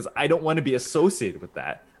on because I don't want to be associated with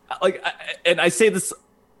that. And I say this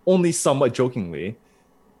only somewhat jokingly.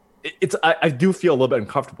 I do feel a little bit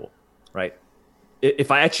uncomfortable, right?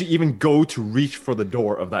 If I actually even go to reach for the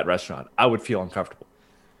door of that restaurant, I would feel uncomfortable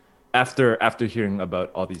after hearing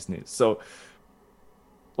about all these news. So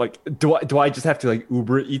like do I just have to like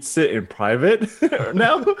Uber Eats it in private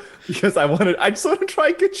now? Because I just want to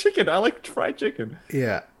try good chicken. I like fried chicken.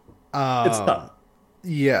 Yeah. It's tough.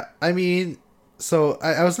 Yeah. I mean, so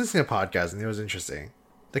I was listening to a podcast and it was interesting.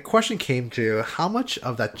 The question came to how much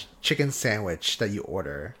of that chicken sandwich that you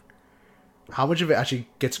order, how much of it actually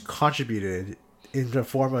gets contributed in the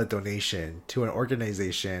form of a donation to an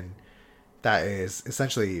organization that is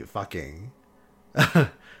essentially fucking,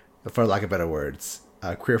 for lack of better words,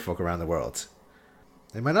 queer folk around the world.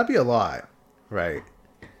 It might not be a lot, right?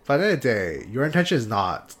 But at the end of the day, your intention is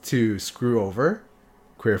not to screw over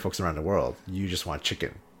queer folks around the world. You just want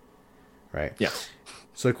chicken, right? Yeah.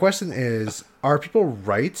 So the question is, are people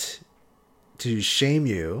right to shame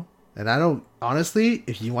you? And I don't, honestly,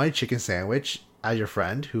 if you want a chicken sandwich as your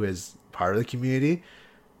friend who is part of the community,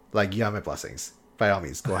 like, you have my blessings. By all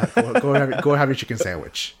means, go ahead, go have your chicken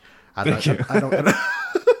sandwich. I don't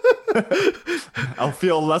I'll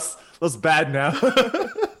feel less bad now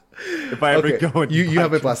if I ever go and you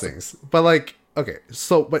have my blessings. But like, okay,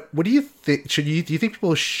 so but what do you think? Do you think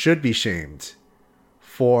people should be shamed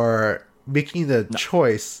for making the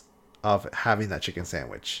choice of having that chicken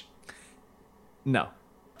sandwich? No.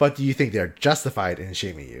 But do you think they're justified in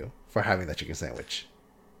shaming you for having that chicken sandwich?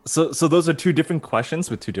 So those are two different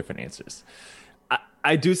questions with two different answers.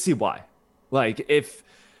 I do see why. Like if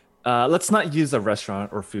let's not use a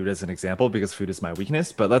restaurant or food as an example because food is my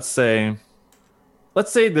weakness, but let's say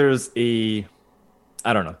there's a,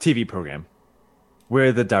 I don't know, TV program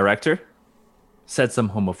where the director said some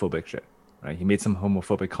homophobic shit, right? He made some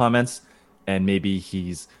homophobic comments and maybe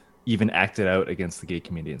he's even acted out against the gay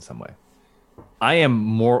community in some way. I am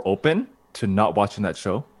more open to not watching that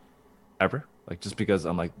show ever. Like just because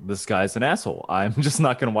I'm like, this guy's an asshole. I'm just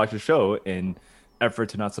not going to watch the show in effort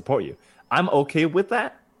to not support you. I'm okay with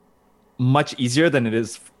that. Much easier than it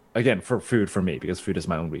is, again, for food for me, because food is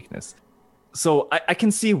my own weakness. So I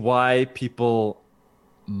can see why people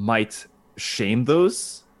might shame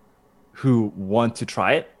those who want to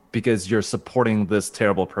try it because you're supporting this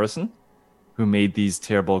terrible person who made these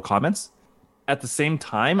terrible comments. At the same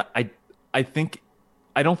time, I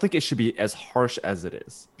don't think it should be as harsh as it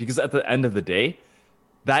is, because at the end of the day,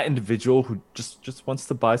 that individual who just wants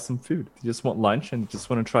to buy some food, they just want lunch and just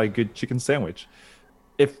want to try a good chicken sandwich.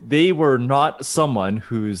 If they were not someone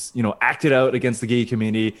who's, acted out against the gay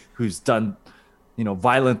community, who's done,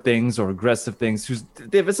 violent things or aggressive things,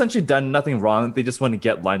 they've essentially done nothing wrong, they just want to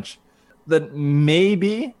get lunch, then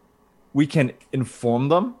maybe we can inform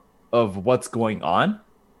them of what's going on.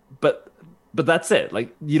 But that's it.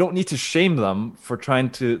 Like, you don't need to shame them for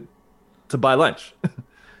trying to buy lunch.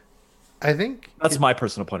 I think that's my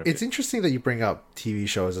personal point of view. It's interesting that you bring up TV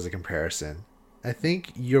shows as a comparison. I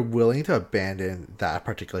think you're willing to abandon that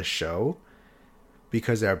particular show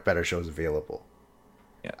because there are better shows available.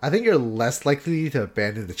 Yeah. I think you're less likely to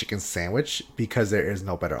abandon the chicken sandwich because there is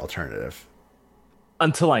no better alternative.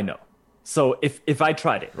 Until I know. So if I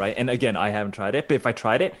tried it, right? And again, I haven't tried it, but if I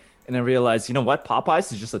tried it and I realized, you know what,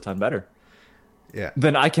 Popeyes is just a ton better. Yeah.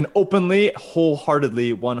 Then I can openly,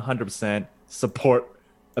 wholeheartedly, 100% support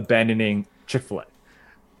abandoning Chick-fil-A.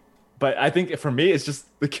 But I think for me, it's just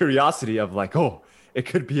the curiosity of like, oh, it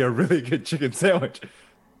could be a really good chicken sandwich,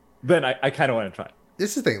 then I kind of want to try it.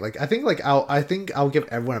 This is the thing. Like, I think I'll give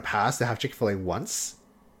everyone a pass to have Chick-fil-A once.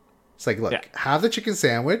 It's like, Yeah. look, have the chicken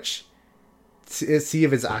sandwich, see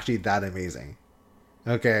if it's actually that amazing.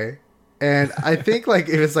 Okay. And I think like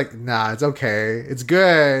if it's like, nah, it's okay, it's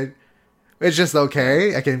good, it's just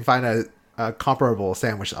okay, I can find a comparable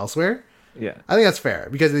sandwich elsewhere. Yeah. I think that's fair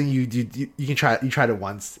because then you can try, you tried it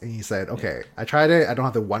once and you said, okay, I tried it, I don't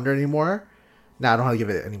have to wonder anymore. Now I don't have to give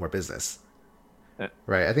it any more business. Yeah.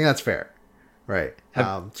 Right. I think that's fair. Right.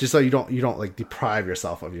 Just so you don't like deprive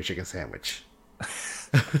yourself of your chicken sandwich.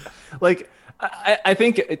 Like I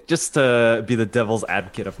think just to be the devil's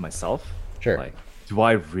advocate of myself, Sure. like, do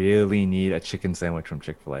I really need a chicken sandwich from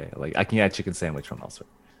Chick-fil-A? Like, I can get a chicken sandwich from elsewhere.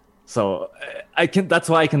 So I can. That's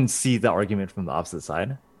why I can see the argument from the opposite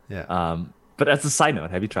side. Yeah. But as a side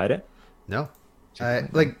note, have you tried it? No.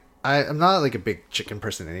 I'm not like a big chicken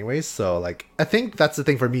person anyways, so like I think that's the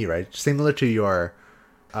thing for me, right? Similar to your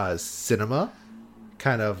cinema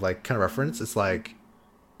kind of reference. It's like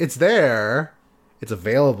it's there, it's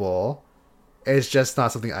available. It's just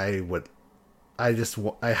not something I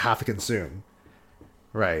have to consume.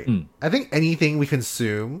 Right. I think anything we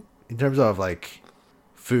consume in terms of like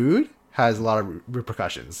food has a lot of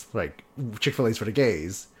repercussions. Like Chick-fil-A's for the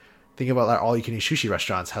gays. Think about like all you can eat sushi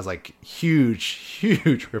restaurants has like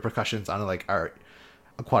huge repercussions on like our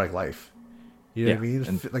aquatic life. You know what I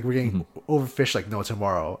mean? Like we're getting overfished like no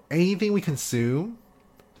tomorrow. Anything we consume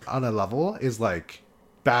on a level is like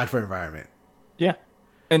bad for environment. Yeah.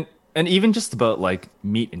 And even just about like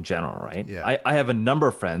meat in general, right? Yeah. I have a number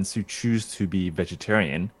of friends who choose to be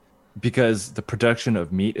vegetarian because the production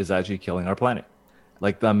of meat is actually killing our planet.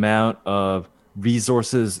 Like the amount of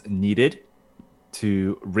resources needed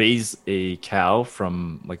to raise a cow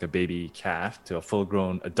from like a baby calf to a full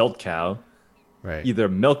grown adult cow, Right. either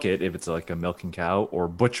milk it if it's like a milking cow or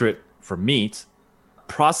butcher it for meat,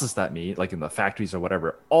 process that meat like in the factories or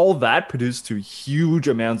whatever, all that produced to huge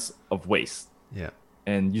amounts of waste Yeah.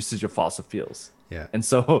 and usage of fossil fuels. Yeah. And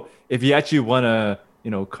so if you actually want to,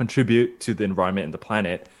 contribute to the environment and the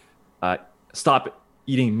planet, stop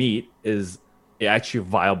eating meat is actually a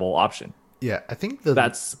viable option. Yeah. I think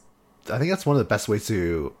That's that's one of the best ways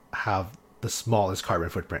to have the smallest carbon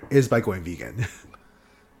footprint is by going vegan.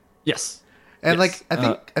 yes. And Yes. like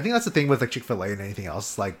I think that's the thing with like Chick-fil-A and anything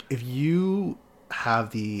else. Like if you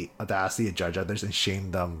have the audacity to judge others and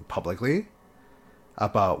shame them publicly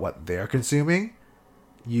about what they're consuming,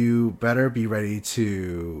 you better be ready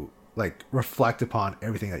to like reflect upon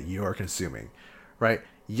everything that you're consuming. Right?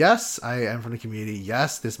 Yes, I am from the community.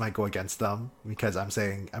 Yes, this might go against them because I'm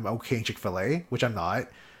saying I'm okay in Chick-fil-A, which I'm not.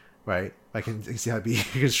 Right? I can see how it be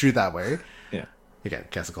construed that way. Yeah. Again,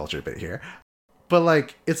 cancel culture a bit here. But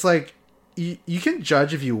like it's like you can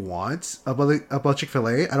judge if you want about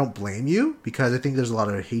Chick-fil-A. I don't blame you because I think there's a lot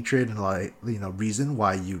of hatred and a lot of reason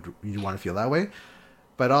why you want to feel that way.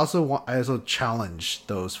 But I also challenge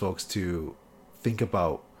those folks to think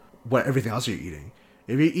about what everything else you're eating.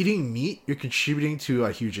 If you're eating meat, you're contributing to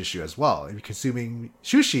a huge issue as well. If you're consuming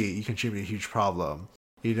sushi, you contribute a huge problem.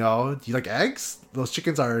 Do you like eggs? Those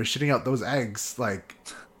chickens are shitting out those eggs. Like,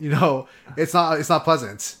 it's not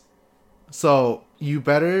pleasant. So you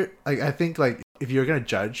better I think like if you're gonna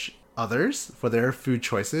judge others for their food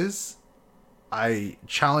choices, I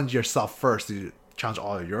challenge yourself first to challenge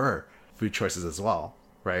all of your food choices as well,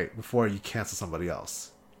 right? Before you cancel somebody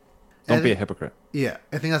else. Don't be a hypocrite. Yeah,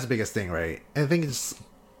 I think that's the biggest thing, right? And I think it's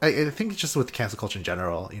just with cancel culture in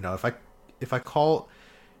general. If I call,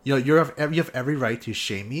 you have every right to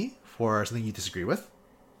shame me for something you disagree with.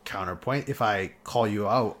 Counterpoint, if I call you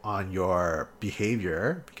out on your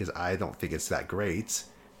behavior because I don't think it's that great,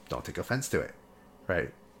 don't take offense to it,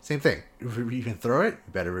 right? Same thing. If you can throw it,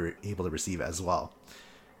 you better be able to receive it as well.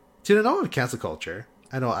 To the note of cancel culture,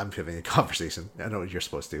 I know I'm pivoting the conversation. I know what you're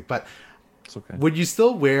supposed to, but It's okay. do you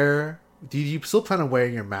still plan on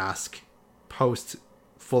wearing your mask post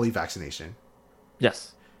fully vaccination?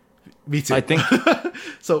 Yes. Me too. I think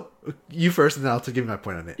so. You first, and then I'll give my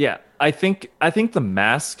point on it. yeah, I think the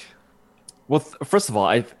mask. Well, first of all,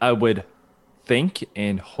 I would think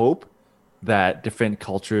and hope that different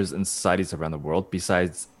cultures and societies around the world,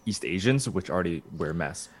 besides East Asians, which already wear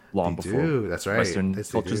masks long They before do. That's right. Western Yes,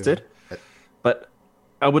 they cultures do. did, but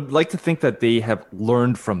I would like to think that they have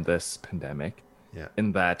learned from this pandemic, Yeah.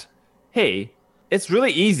 in that, hey, it's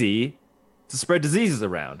really easy to spread diseases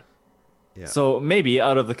around. Yeah. So maybe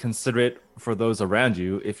out of the considerate for those around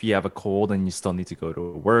you, if you have a cold and you still need to go to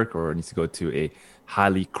work or need to go to a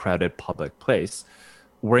highly crowded public place,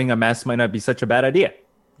 wearing a mask might not be such a bad idea,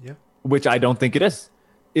 Yeah. which I don't think it is.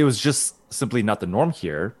 It was just simply not the norm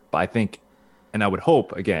here. But I think And I would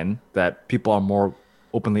hope again that people are more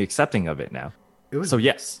openly accepting of it now. It was So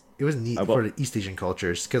yes, it was I neat for will. the East Asian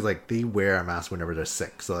cultures because like they wear a mask whenever they're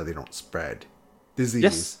sick so that they don't spread disease.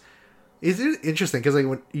 Yes. Is it interesting because like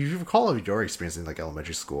when you recall of your experience in like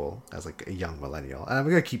elementary school as like a young millennial, and I'm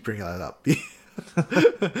gonna keep bringing that up.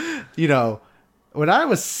 You know, when I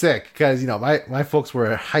was sick, because you know my folks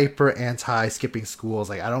were hyper anti skipping schools.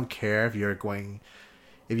 Like I don't care if you're going,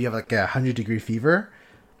 if you have like a 100-degree fever,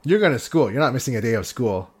 you're going to school. You're not missing a day of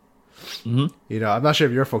school. Hmm. You know, I'm not sure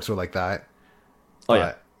if your folks were like that, Oh yeah.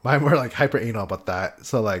 but mine were like hyper anal about that.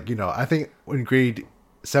 So like you know, I think in grade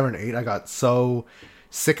 7 or 8, I got so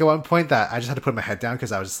sick at one point that I just had to put my head down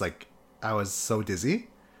because I was just like I was so dizzy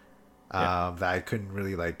Yeah. that I couldn't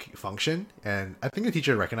really like function. And I think the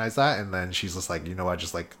teacher recognized that, and then she's just like, you know what,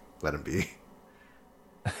 just like let him be.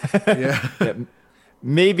 Yeah, Yeah.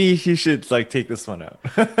 Maybe he should like take this one out.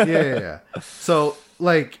 yeah. So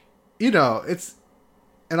like you know, it's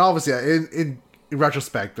and obviously in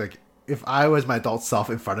retrospect, like if I was my adult self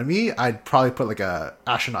in front of me, I'd probably put like a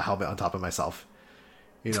astronaut helmet on top of myself.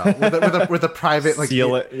 You know, with a private like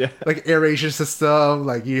Seal it. Yeah. like aeration system.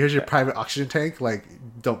 Like here's your private oxygen tank. Like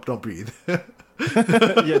don't breathe.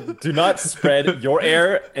 Yeah. Do not spread your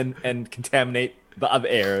air and contaminate the other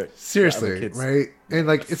air. The other Seriously, kids. right? And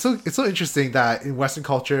like it's so interesting that in Western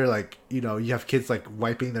culture, like you know, you have kids like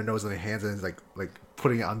wiping their nose and their hands and like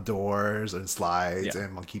putting it on doors and slides Yeah.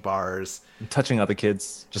 and monkey bars. And touching other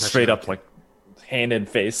kids, just Touching straight other up like hand and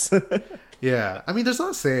face. Yeah, I mean, there's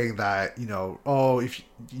not saying that you know, oh, if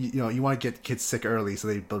you know you want to get kids sick early so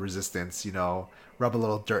they build resistance, you know, rub a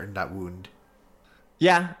little dirt in that wound.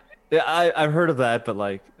 Yeah, yeah, I've heard of that, but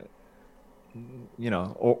like,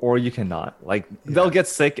 or you cannot. Like, Yeah, they'll get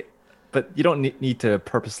sick, but you don't need to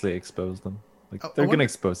purposely expose them. Like, I they're gonna wonder.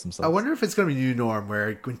 expose I themselves. wonder if it's going to be a new norm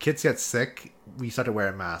where when kids get sick, we start to wear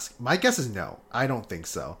a mask. My guess is no. I don't think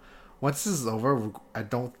so. Once this is over, I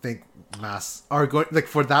don't think masks are going like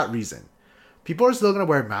for that reason. People are still going to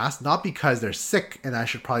wear masks, not because they're sick and I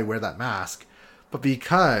should probably wear that mask, but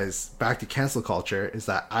because back to cancel culture is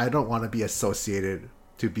that I don't want to be associated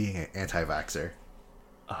to being an anti-vaxxer.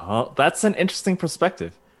 That's an interesting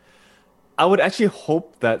perspective. I would actually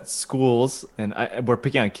hope that schools, and we're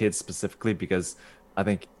picking on kids specifically because I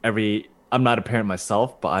think I'm not a parent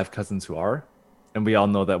myself, but I have cousins who are. And we all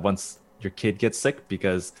know that once your kid gets sick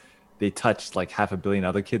because they touched like half a billion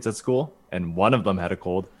other kids at school and one of them had a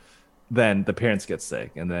cold, then the parents get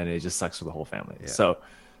sick and then it just sucks for the whole family. Yeah. So,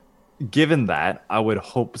 given that, I would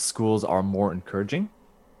hope schools are more encouraging,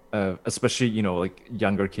 especially, like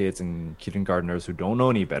younger kids and kindergartners who don't know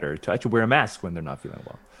any better to actually wear a mask when they're not feeling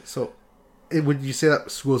well. So, would you say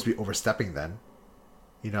that schools be overstepping then?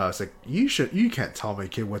 You know, it's like you can't tell my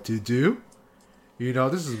kid what to do. You know,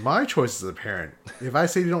 this is my choice as a parent. If I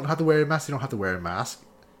say you don't have to wear a mask, you don't have to wear a mask.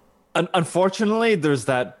 Unfortunately, there's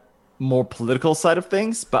that more political side of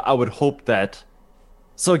things, but I would hope that.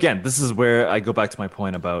 So again, this is where I go back to my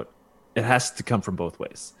point about it has to come from both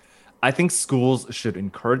ways. I think schools should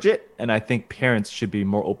encourage it, and I think parents should be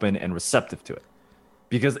more open and receptive to it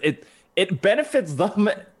because it benefits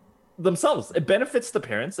themselves. It benefits the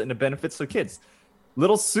parents and it benefits their kids.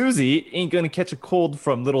 Little Susie ain't gonna catch a cold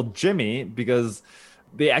from little Jimmy because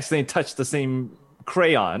they accidentally touched the same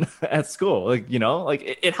crayon at school. Like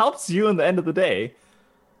it helps you in the end of the day.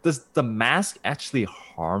 Does the mask actually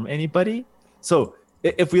harm anybody? So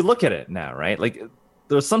if we look at it now, right? Like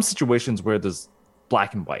there's some situations where there's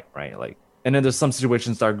black and white, right? Like, and then there's some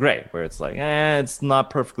situations that are gray where it's like, it's not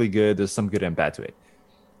perfectly good. There's some good and bad to it.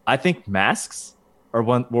 I think masks or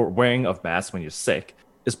wearing of masks when you're sick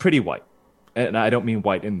is pretty white. And I don't mean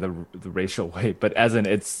white in the racial way, but as in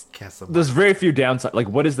Cancel there's Martin. very few downside. Like,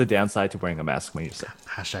 what is the downside to wearing a mask when you're sick?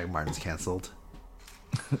 Hashtag Martin's canceled.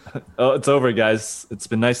 Oh, it's over, guys. It's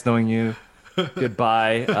been nice knowing you.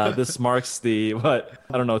 Goodbye. This marks the I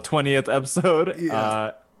don't know, 20th episode.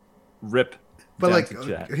 Yeah. Rip. But down like, to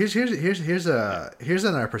chat. here's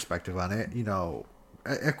another perspective on it. You know,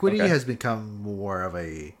 equity Okay. has become more of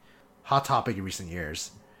a hot topic in recent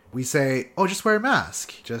years. We say, oh, just wear a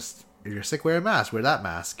mask. Just if you're sick, wear a mask. Wear that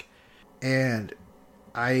mask. And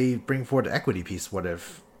I bring forward the equity piece. What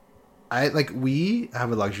if we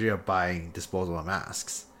have a luxury of buying disposable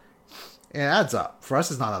masks? And it adds up. For us,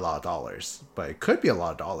 it's not a lot of dollars, but it could be a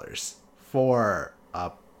lot of dollars for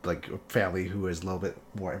a family who is a little bit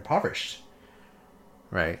more impoverished,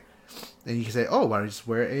 right? And you can say, oh, why don't you just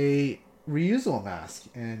wear a reusable mask?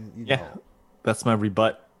 And Yeah, that's my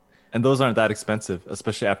rebut. And those aren't that expensive,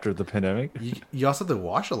 especially after the pandemic. you also have to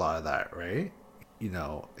wash a lot of that, right? You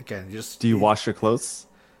know, again, just Do you wash your clothes?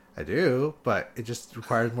 I do, but it just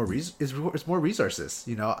requires more it's more resources.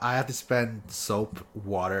 I have to spend soap,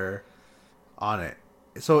 water on it,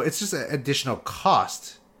 so it's just an additional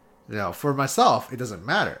cost. For myself, it doesn't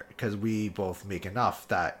matter because we both make enough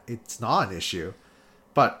that it's not an issue.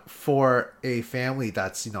 But for a family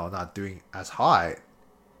that's not doing as high,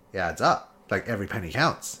 it adds up. Like every penny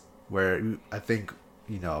counts. Where I think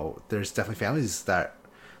there's definitely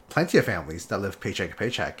plenty of families that live paycheck to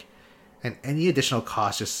paycheck, and any additional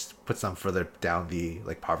cost just puts them further down the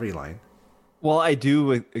poverty line. Well, I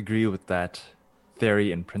do agree with that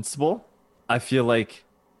theory in principle. I feel like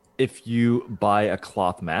if you buy a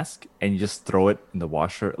cloth mask and you just throw it in the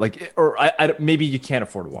washer, maybe you can't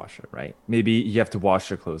afford to wash it, right? Maybe you have to wash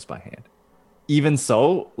your clothes by hand. Even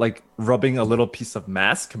so, like rubbing a little piece of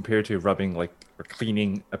mask compared to rubbing or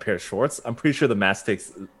cleaning a pair of shorts, I'm pretty sure the mask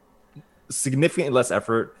takes significantly less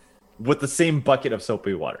effort with the same bucket of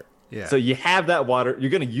soapy water. Yeah. So you have that water,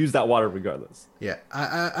 you're gonna use that water regardless. Yeah,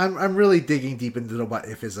 I'm really digging deep into the what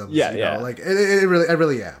ifisms. Yeah, yeah. I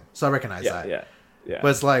really am. So I recognize that. Yeah, yeah.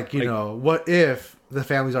 But it's what if the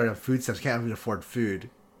families already have food stamps, can't even afford food?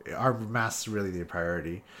 Are masks really the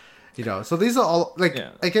priority? So these are all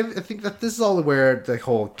again. I think that this is all where the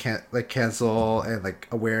whole cancel and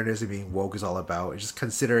awareness and being woke is all about. It's just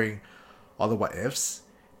considering all the what ifs,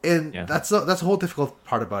 and that's a whole difficult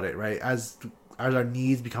part about it, right? As our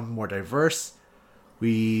needs become more diverse,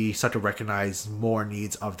 we start to recognize more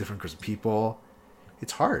needs of different groups of people.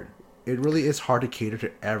 It's hard. It really is hard to cater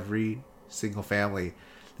to every single family.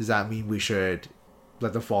 Does that mean we should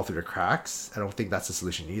let them fall through the cracks? I don't think that's the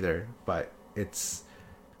solution either. But it's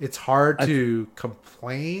hard to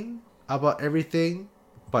complain about everything,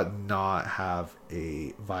 but not have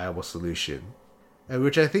a viable solution, and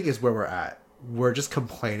which I think is where we're at. We're just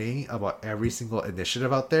complaining about every single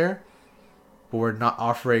initiative out there, but we're not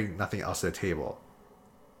offering nothing else to the table.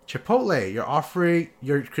 Chipotle, you're offering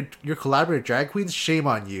your collaborative drag queens. Shame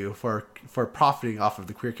on you for profiting off of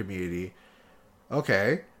the queer community.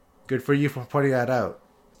 Okay, good for you for pointing that out.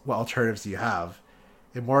 What alternatives do you have?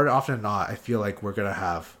 And more often than not, I feel like we're gonna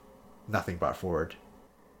have nothing brought forward.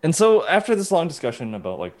 And so after this long discussion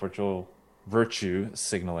about virtue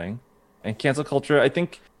signaling and cancel culture, I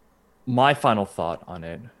think my final thought on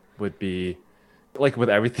it would be with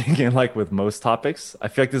everything and with most topics, I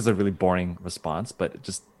feel like this is a really boring response, but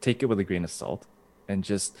just take it with a grain of salt and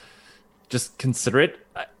just consider it.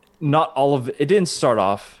 Not all of it didn't start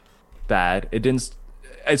off bad. It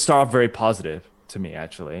started off very positive to me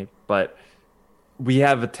actually, but we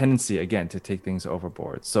have a tendency again to take things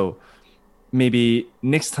overboard. So maybe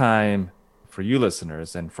next time for you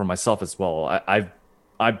listeners and for myself as well, I'm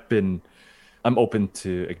open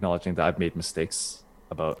to acknowledging that I've made mistakes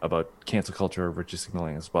about cancel culture, virtue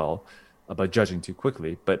signaling as well, about judging too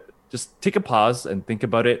quickly. But just take a pause and think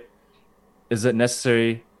about it. Is it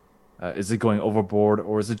necessary? Is it going overboard,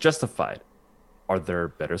 or is it justified? Are there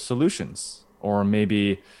better solutions? Or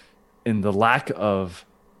maybe in the lack of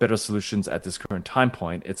better solutions at this current time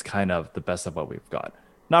point, it's kind of the best of what we've got.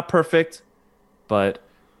 Not perfect, but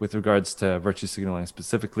with regards to virtue signaling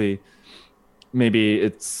specifically,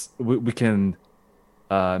 maybe we can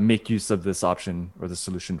make use of this option or the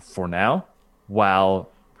solution for now while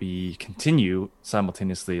we continue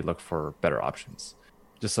simultaneously look for better options.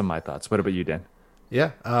 Just some of my thoughts. What about you, Dan?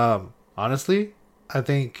 Yeah. Honestly, I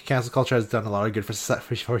think cancel culture has done a lot of good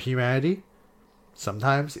for humanity.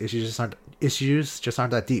 Sometimes issues just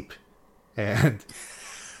aren't that deep, and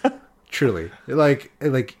truly,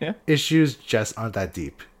 Yeah. issues just aren't that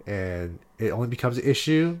deep, and it only becomes an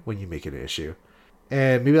issue when you make it an issue.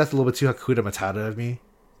 And maybe that's a little bit too Hakuna Matata of me,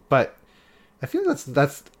 but I feel that's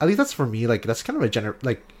at least that's for me. That's kind of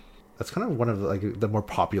that's kind of one of the more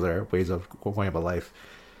popular ways of going about life.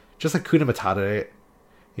 Just Hakuna Matata,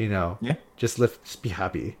 Yeah. just be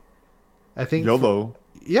happy. I think YOLO.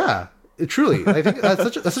 yeah, truly. I think that's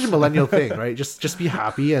such a millennial thing, right? Just be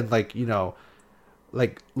happy and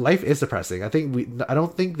life is depressing. I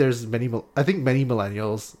don't think there's many. I think many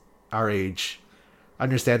millennials our age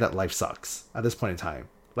understand that life sucks at this point in time.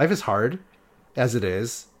 Life is hard as it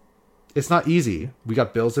is. It's not easy. We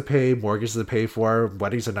got bills to pay, mortgages to pay for.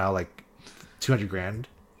 Weddings are now 200 grand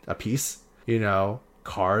a piece.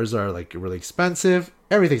 Cars are really expensive.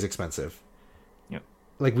 Everything's expensive. Yeah.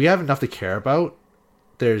 We have enough to care about.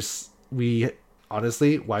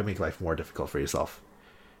 Honestly, why make life more difficult for yourself?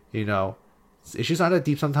 Issues aren't that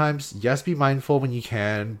deep sometimes. Yes, be mindful when you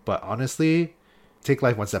can, but honestly, take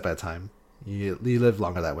life one step at a time. You live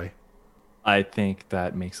longer that way. I think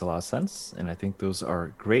that makes a lot of sense. And I think those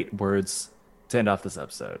are great words to end off this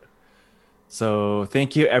episode. So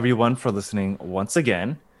thank you everyone for listening once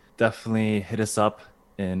again. Definitely hit us up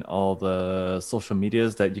in all the social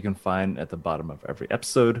medias that you can find at the bottom of every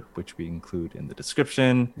episode, which we include in the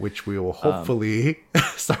description. which we will hopefully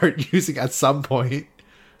start using at some point.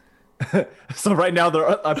 So right now,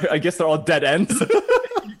 I guess they're all dead ends.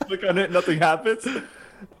 You click on it, nothing happens,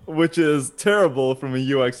 which is terrible from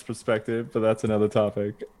a UX perspective, but that's another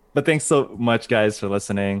topic. But thanks so much, guys, for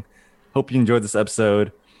listening. Hope you enjoyed this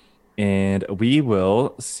episode, and we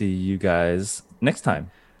will see you guys next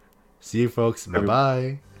time. See you folks. Bye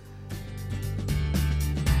bye.